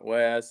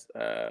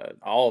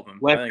 all of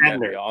them. I think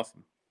that'd be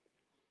awesome.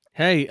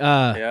 Hey,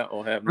 yeah,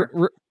 we'll have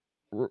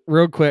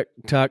real quick,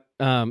 Tuck.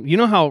 You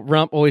know how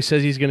Rump always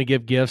says he's going to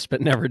give gifts, but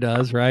never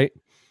does, right?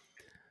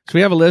 So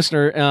we have a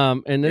listener,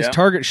 and this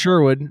Target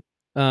Sherwood.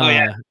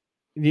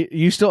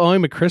 You still owe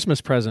him a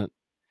Christmas present,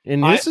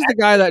 and this is the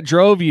guy that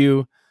drove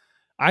you,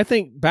 I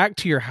think, back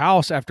to your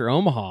house after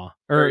Omaha,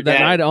 or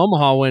that night at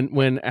Omaha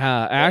when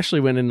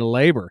Ashley went into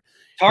labor.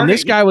 Target, and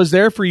this guy was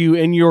there for you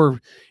in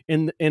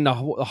the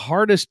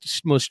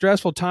hardest, most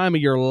stressful time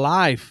of your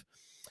life.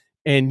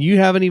 And you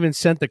haven't even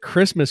sent the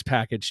Christmas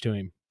package to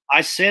him.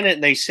 I sent it,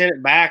 and they sent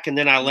it back, and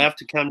then I left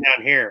to come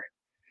down here.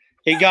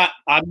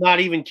 I'm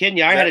not even kidding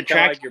you. I had a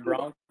track. Like your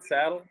Bronco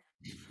saddle?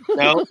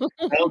 No,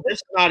 this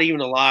is not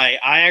even a lie.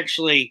 I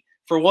actually,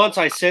 for once,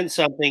 I sent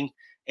something,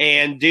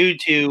 and due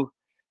to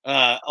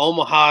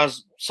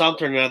Omaha's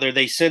something or another,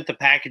 they sent the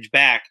package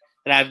back.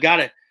 And I've got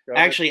to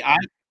actually,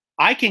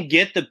 I can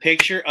get the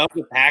picture of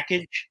the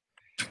package.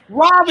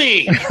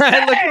 Robbie! Look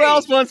who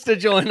else wants to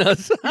join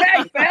us.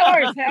 Hey,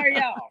 fellas, how are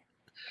y'all?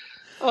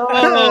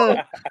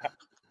 Hey,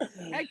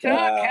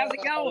 Chuck, how's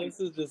it going? This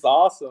is just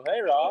awesome.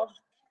 Hey, Rob.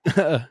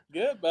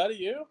 Good, buddy.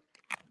 You?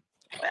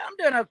 Well, I'm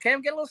doing okay.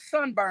 I'm getting a little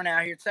sunburn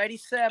out here. It's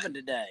 87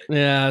 today.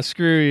 Yeah,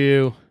 screw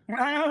you.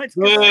 I know it's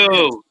good.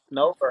 Whoa.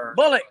 No burn.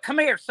 Bullet, come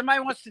here.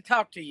 Somebody wants to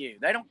talk to you.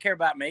 They don't care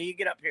about me. You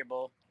get up here,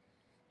 Bull.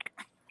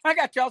 I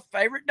got y'all's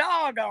favorite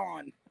dog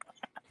on.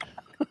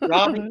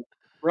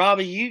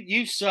 Robbie,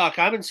 you suck.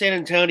 I'm in San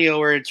Antonio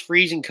where it's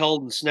freezing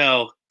cold and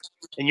snow,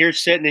 and you're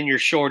sitting in your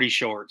shorty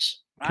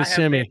shorts. I have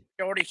Kissimmee. been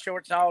shorty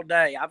shorts all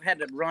day. I've had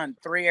to run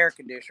 3 air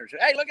conditioners.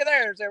 Hey, look at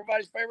there. There's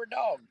everybody's favorite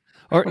dog.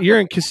 Or you're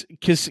in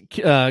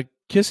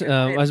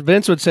as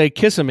Vince would say,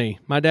 Kissimmee.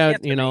 My dad,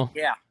 Kissimmee, you know.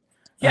 Yeah.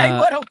 Yeah,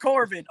 what? Oh,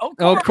 Corvid. Oh,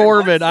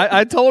 Corvid.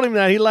 I told him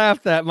that. He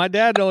laughed at my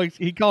dad.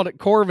 He called it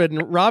Corvid,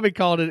 and Robbie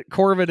called it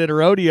Corvid at a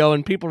rodeo,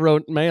 and people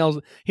wrote mails.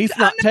 He's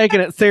not taking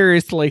it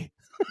seriously.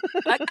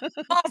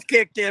 Balls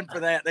kicked in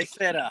for that. They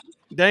said,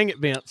 Dang it,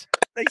 Vince.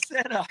 They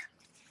said,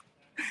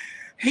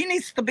 he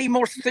needs to be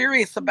more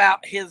serious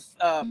about his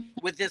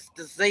with this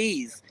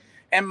disease.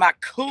 And my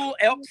cool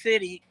Elk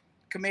City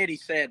committee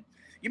said,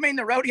 "You mean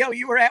the rodeo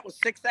you were at was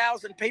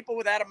 6,000 people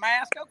without a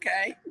mask?"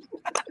 Okay.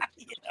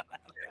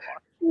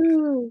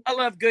 I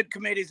love good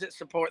committees that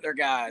support their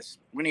guys.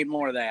 We need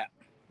more of that.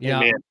 Yeah,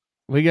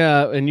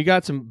 Amen. you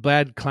got some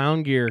bad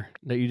clown gear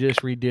that you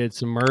just redid,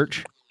 some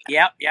merch.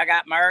 Yep, I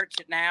got merch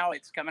now.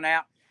 It's coming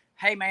out.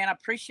 Hey man, I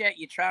appreciate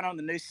you trying on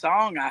the new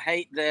song. I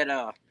hate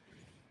that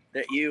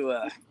you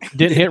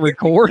Didn't hit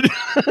record.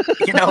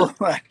 you know,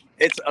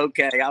 it's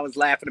okay. I was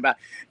laughing about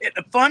it.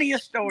 The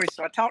funniest story.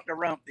 So I talked to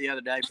Rump the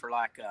other day for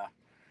like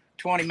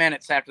 20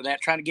 minutes after that,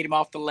 trying to get him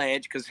off the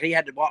ledge because he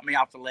had to walk me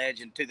off the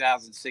ledge in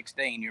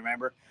 2016. You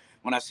remember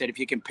when I said if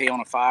you can pee on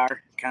a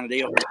fire kind of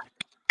deal,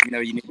 you know,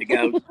 you need to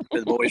go to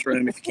the boys'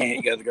 room. If you can't,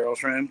 you go to the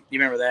girls' room. You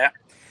remember that?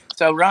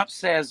 So Rump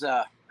says,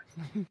 so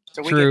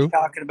we True. get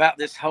talking about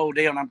this whole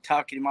deal, and I'm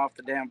talking him off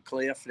the damn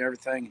cliff and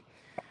everything.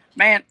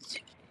 Man,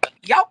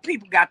 y'all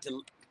people got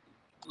to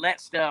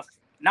let stuff,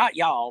 not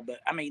y'all, but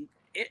I mean,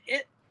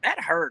 it that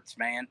hurts,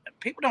 man.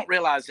 People don't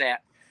realize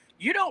that.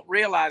 You don't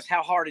realize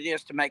how hard it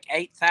is to make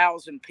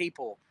 8,000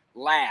 people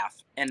laugh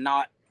and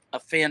not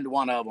offend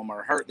one of them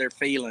or hurt their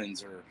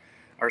feelings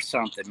or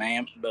something,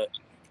 man. But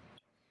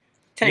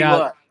tell you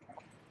what.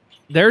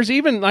 There's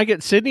even like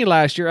at Sydney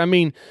last year. I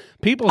mean,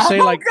 people say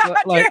God, like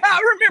yeah,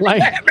 I remember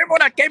that. Remember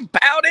when I came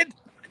pouted?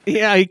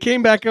 Yeah, he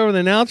came back over the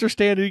announcer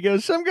stand and he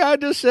goes, "Some guy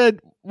just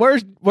said,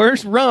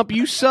 where's Rump?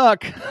 You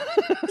suck."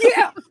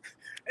 Yeah.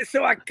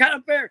 So I kind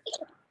of fair.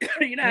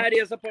 You know how it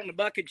is up on the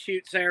bucket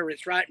chutes there.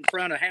 It's right in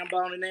front of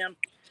Hambone and them.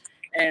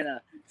 And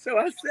so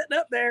I was sitting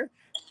up there,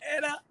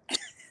 and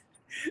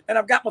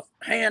I've got my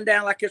hand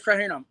down like this right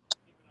here. And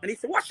he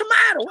said, "What's the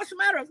matter? What's the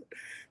matter?" I said,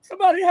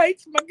 "Somebody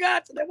hates my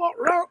guts and they want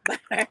Rump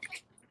back."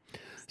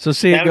 So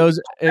see, it goes.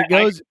 I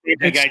paid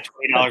that guy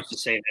 $20 to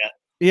say that.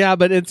 Yeah,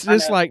 but it's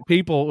just like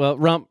people,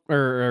 Rump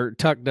or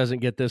Tuck doesn't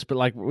get this, but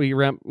like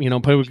Rump, you know,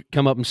 people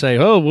come up and say,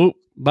 "Oh, well,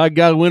 by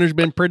God, winter's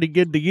been pretty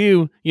good to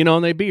you," you know,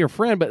 and they be your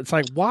friend, but it's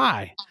like,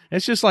 why?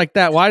 It's just like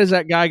that. Why does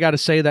that guy got to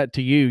say that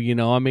to you? You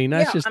know, I mean,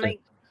 that's just.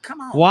 Come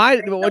on. Why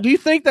do you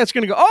think that's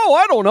going to go? Oh,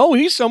 I don't know.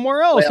 He's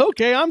somewhere else. Well,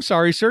 okay, I'm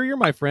sorry, sir. You're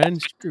my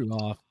friend. Screw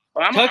off.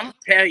 Well, I'm going to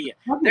tell you,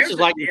 there's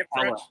a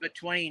difference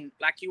between,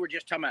 like you were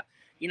just talking about,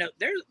 you know,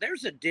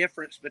 there's a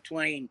difference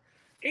between,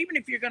 even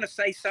if you're going to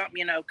say something,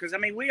 you know, because, I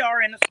mean, we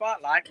are in the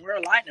spotlight. We're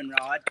a lightning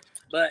rod.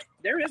 But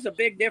there is a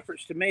big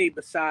difference to me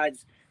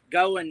besides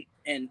going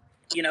and,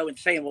 you know, and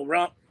saying, well,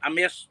 Rump, I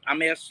miss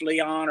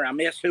Leon or I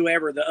miss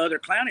whoever the other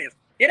clown is.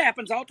 It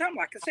happens all the time.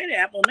 Like I said, it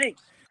happened with me.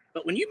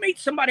 But when you meet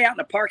somebody out in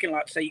the parking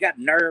lot, say you got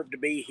nerve to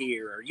be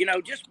here, or, you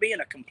know, just being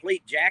a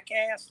complete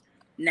jackass,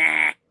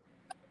 nah.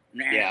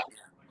 Yeah.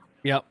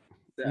 Yep.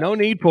 So, no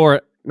need for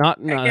it.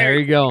 There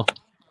you go.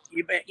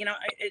 You bet. You know,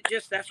 it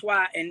just, that's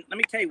why. And let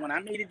me tell you, when I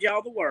needed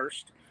y'all the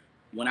worst,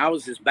 when I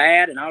was as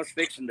bad and I was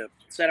fixing to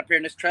set up here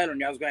in this trailer and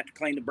y'all was going to have to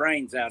clean the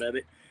brains out of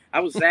it,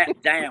 I was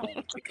that down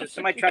because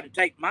somebody tried to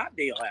take my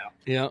deal out.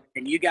 Yeah.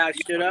 And you guys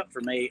stood up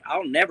for me.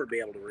 I'll never be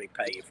able to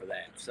repay you for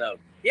that. So,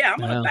 yeah, I'm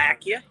going to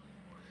back you.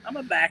 I'm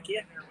going to back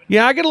you.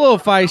 Yeah, I get a little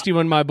feisty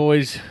when my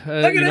boys.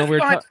 Look at this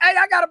bunch. Hey,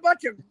 I got a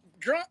bunch of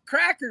drunk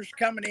crackers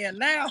coming in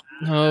now.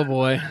 Oh,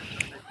 boy.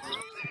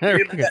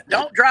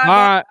 Don't drive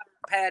on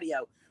the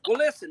patio. Well,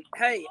 listen,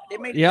 hey,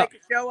 didn't mean to take the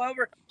show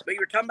over, but you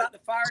were talking about the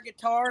fire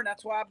guitar, and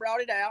that's why I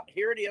brought it out.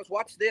 Here it is.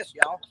 Watch this,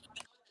 y'all.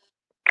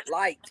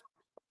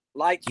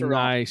 Lights are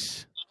on.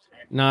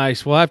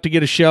 Nice. We'll have to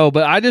get a show,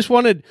 but I just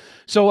wanted.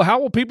 So, how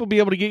will people be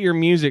able to get your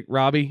music,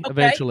 Robbie?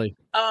 Eventually.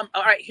 All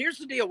right. Here's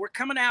the deal. We're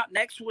coming out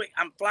next week.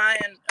 I'm flying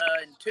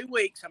in 2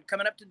 weeks. I'm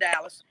coming up to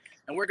Dallas,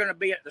 and we're going to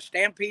be at the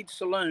Stampede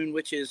Saloon,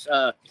 which is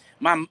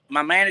my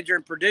manager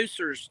and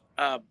producer's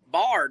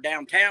bar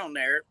downtown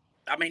there.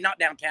 I mean, not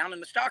downtown, in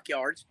the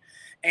Stockyards.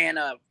 And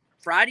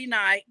Friday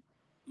night,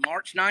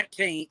 March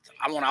 19th,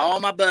 I want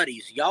all my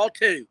buddies, y'all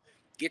too,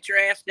 get your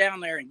ass down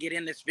there and get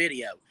in this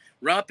video.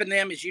 Rump and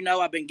them, as you know,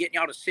 I've been getting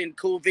y'all to send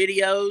cool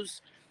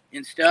videos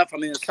and stuff. I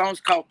mean, the song's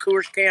called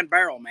Coors Can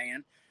Barrel,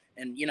 man.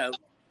 And, you know,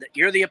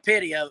 you're the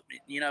epitome of,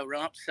 you know,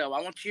 Rump. So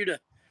I want you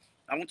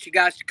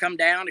guys to come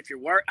down. If you're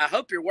I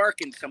hope you're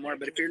working somewhere,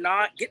 but if you're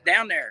not, get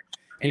down there.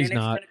 And He's then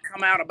not. it's going to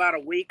come out about a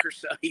week or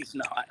so. He's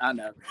not. I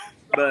know.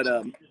 But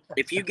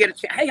if you get a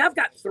chance, hey, I've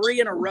got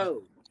 3 in a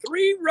row.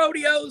 3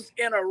 rodeos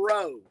in a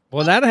row.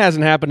 Well, that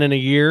hasn't happened in a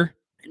year.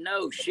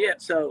 No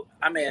shit. So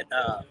I'm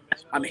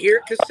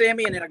here at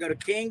Kissimmee, and then I go to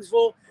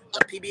Kingsville,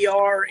 the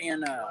PBR,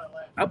 and I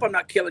hope I'm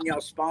not killing y'all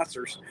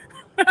sponsors.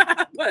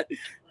 But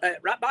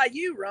right by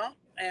you, Rump,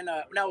 and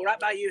no, right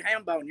by you,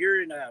 Hambone.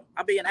 You're in.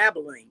 I'll be in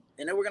Abilene,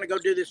 and then we're gonna go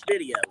do this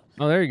video.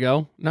 Oh, there you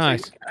go.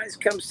 Nice. So you guys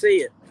come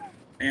see it,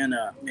 and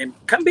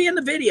come be in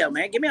the video,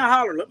 man. Give me a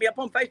holler. Look me up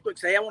on Facebook.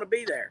 Say I want to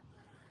be there.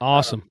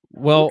 Awesome.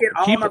 Well,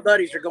 all my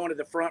buddies are going to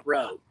the front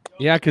row.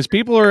 Yeah, because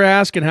people are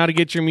asking how to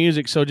get your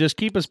music, so just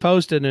keep us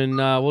posted, and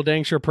we'll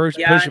dang sure push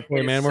it for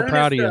you, man. We're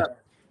proud of you.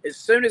 As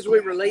soon as we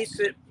release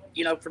it,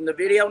 from the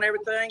video and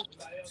everything,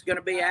 it's going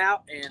to be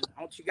out, and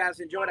I want you guys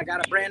to enjoy it. I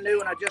got a brand new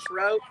one I just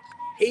wrote.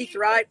 Heath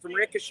Wright from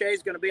Ricochet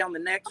is going to be on the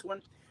next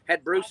one.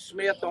 Had Bruce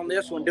Smith on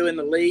this one doing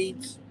the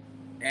leads,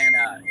 and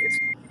it's.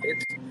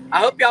 I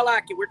hope y'all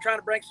like it. We're trying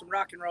to bring some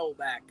rock and roll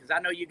back because I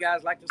know you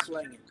guys like to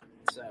sling it.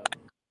 So.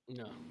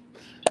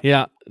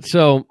 Yeah.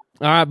 So.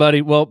 All right,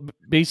 buddy. Well,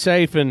 be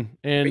safe and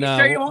Are you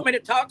sure you want me to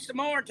talk some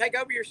more and take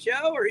over your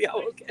show, or are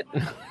y'all okay?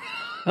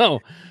 Oh,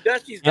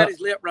 Dusty's got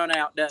his lip run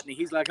out, doesn't he?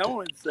 He's like, I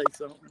want to say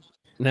something.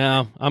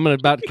 No, I'm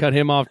about to cut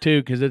him off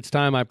too because it's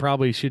time I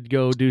probably should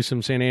go do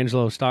some San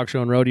Angelo stock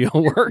show and rodeo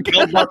work.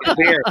 Go Buckle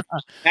Beer.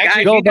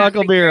 Actually, go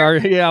Buckle Beer.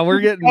 Yeah,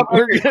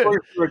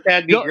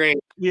 That'd be great.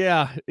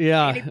 Yeah.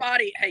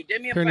 Anybody, hey, do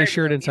me a favor. Turn the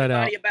shirt inside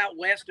out. Anybody about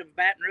west of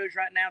Baton Rouge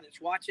right now that's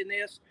watching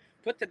this,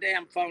 put the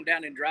damn phone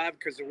down and drive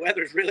because the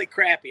weather's really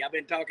crappy. I've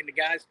been talking to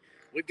guys.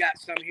 We've got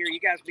some here. You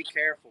guys be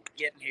careful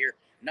getting here.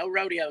 No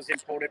rodeo is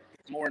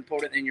more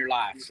important than your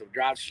life. So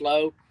drive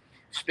slow.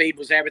 Speed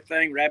was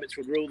everything. Rabbits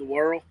would rule the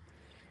world.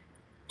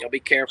 Y'all be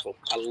careful.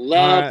 I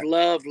love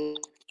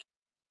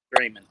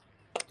dreaming.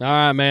 All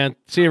right, man.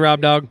 See you,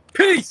 Rob Dog.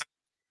 Peace.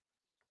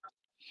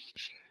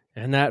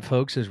 And that,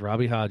 folks, is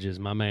Robbie Hodges,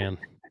 my man.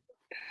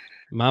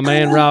 My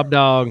man, Rob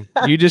Dog.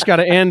 You just got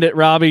to end it,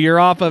 Robbie. You're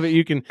off of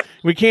it.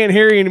 We can't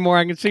hear you anymore.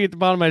 I can see at the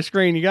bottom of my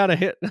screen. You got to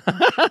hit.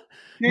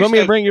 You want me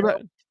to bring you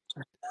back?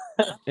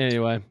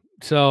 Anyway,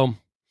 so,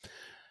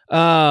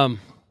 oh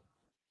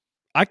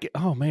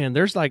man,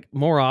 there's like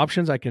more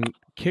options. I can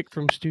kick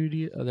from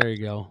studio. Oh, there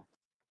you go.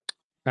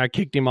 I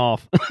kicked him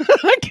off.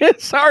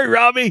 Sorry,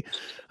 Robbie.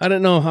 I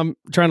didn't know. I'm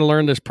trying to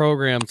learn this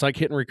program. It's like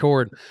hitting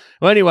record.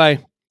 Well,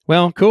 anyway,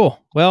 cool.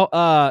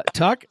 Well,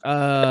 Tuck,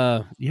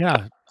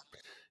 yeah.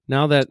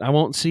 Now that I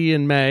won't see you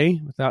in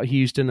May without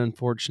Houston,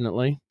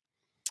 unfortunately.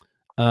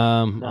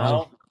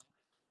 No,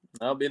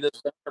 I'll be this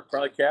summer,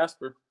 probably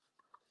Casper.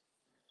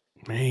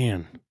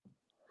 Man,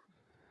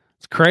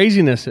 it's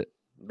craziness.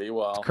 Be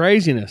wild. It's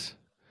craziness.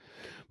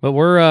 But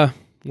we're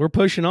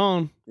pushing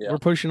on. Yeah. We're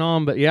pushing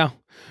on. But yeah,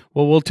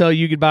 well, we'll tell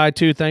you goodbye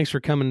too. Thanks for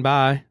coming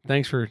by.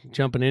 Thanks for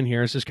jumping in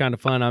here. It's just kind of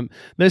fun.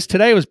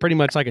 Today was pretty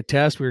much like a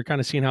test. We were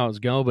kind of seeing how it was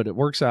going, but it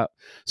works out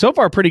so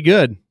far pretty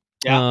good.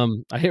 Yeah.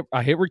 I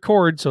hit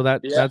record, so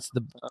that's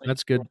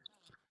good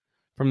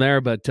from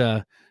there. But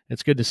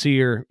it's good to see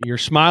your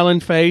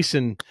smiling face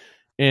and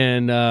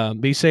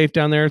be safe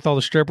down there with all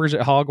the strippers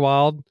at Hog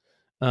Wild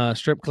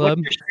Strip Club.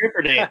 What's your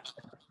stripper name?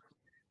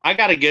 I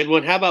got a good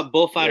one. How about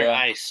Bullfighter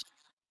Ice?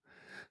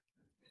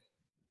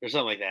 Or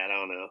something like that. I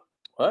don't know.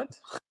 What?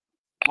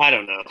 I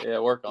don't know. Yeah,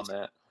 work on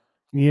that.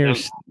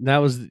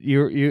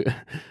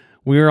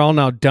 We are all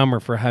now dumber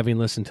for having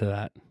listened to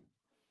that.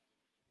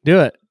 Do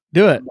it.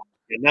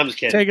 I'm just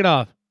kidding. Take it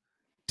off.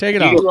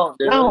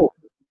 No.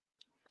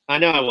 I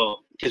know I won't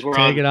because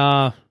Take it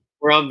off.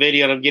 We're on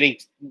video and I'm getting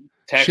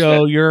text.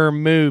 Show your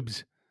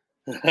moobs.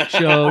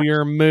 Show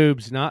your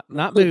moobs, not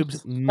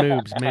boobs,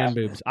 moobs, man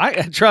boobs.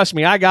 Trust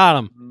me, I got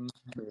them.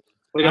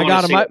 I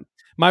got them.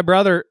 My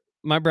brother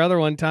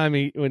one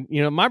time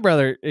my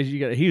brother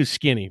he was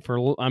skinny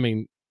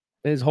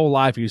his whole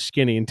life he was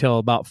skinny until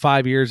about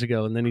 5 years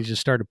ago, and then he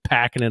just started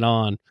packing it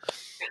on.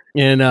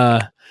 And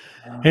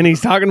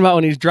he's talking about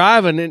when he's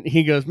driving, and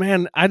he goes,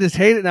 "Man, I just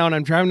hate it now when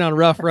I'm driving down a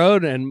rough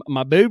road and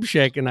my boob's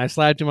shaking." I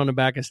slapped him on the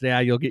back and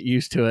said, "You'll get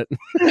used to it."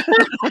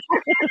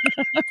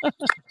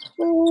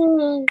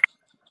 All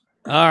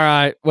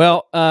right.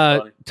 Well,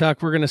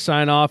 Tuck, we're going to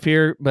sign off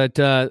here, but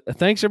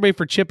thanks everybody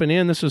for chipping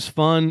in. This was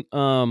fun.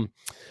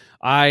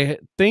 I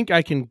think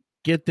I can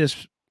get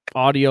this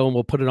audio and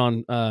we'll put it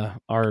on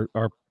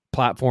our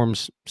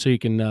platforms so you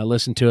can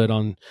listen to it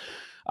on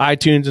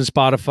iTunes and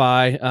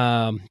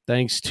Spotify.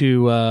 Thanks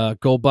to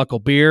Gold Buckle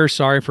Beer.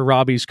 Sorry for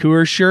Robbie's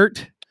Coors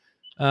shirt.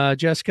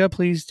 Jessica,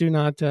 please do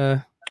not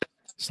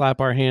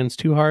slap our hands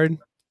too hard.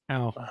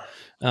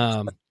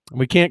 Ow.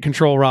 We can't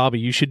control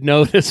Robbie. You should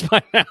know this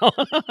by now.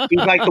 He's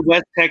like the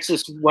West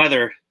Texas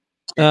weather.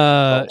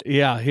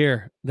 Yeah,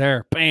 here,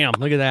 there, bam.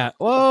 Look at that.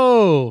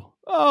 Whoa.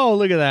 Oh,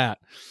 look at that.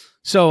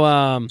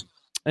 So,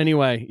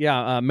 anyway,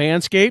 yeah,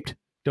 Manscaped.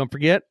 Don't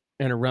forget,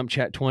 enter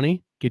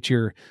RumpChat20. Get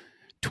your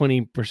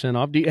 20%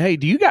 off.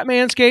 Do you got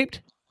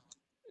Manscaped,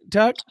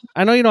 Tuck?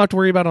 I know you don't have to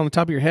worry about it on the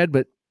top of your head,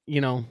 but do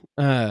you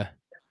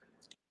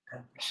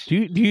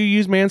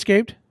use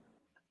Manscaped?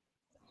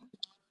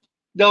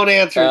 Don't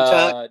answer,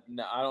 Tuck.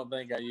 No, I don't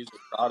think I use the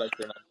product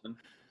or nothing.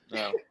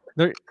 No.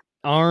 Their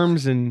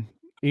arms and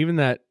even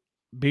that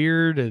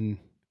beard and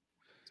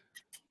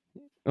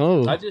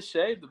I just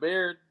shaved the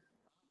beard.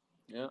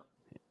 Yeah.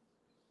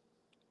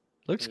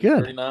 Looks It's good.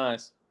 Pretty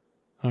nice.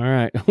 All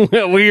right.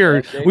 we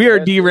are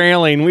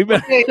derailing. We've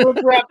been Okay,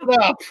 let's wrap it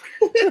up.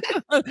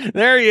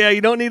 there. Yeah,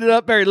 you don't need it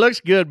up there. It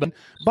looks good, but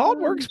bald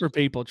works for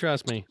people.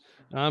 Trust me.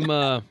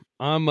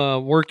 I'm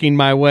working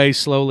my way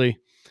slowly.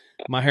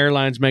 My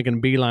hairline's making a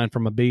beeline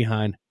from a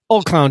behind.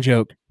 Old clown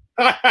joke.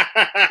 Ooh,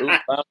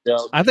 clown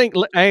joke. I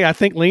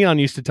think Leon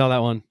used to tell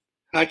that one.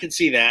 I can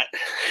see that.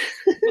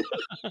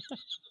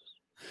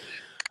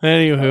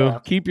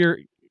 Anywho, keep your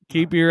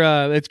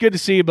it's good to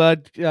see you,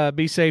 bud.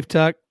 Be safe,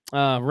 Tuck.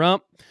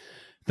 Rump.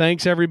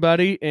 Thanks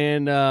everybody.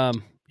 And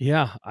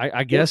yeah,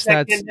 I guess We'll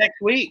check that's in next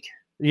week.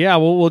 Yeah,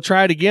 we'll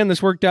try it again.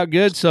 This worked out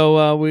good.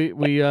 So we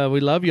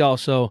love y'all.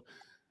 So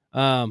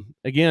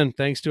again,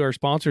 thanks to our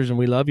sponsors, and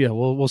we love you.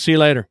 We'll see you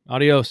later.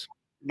 Adios.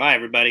 Bye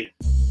everybody.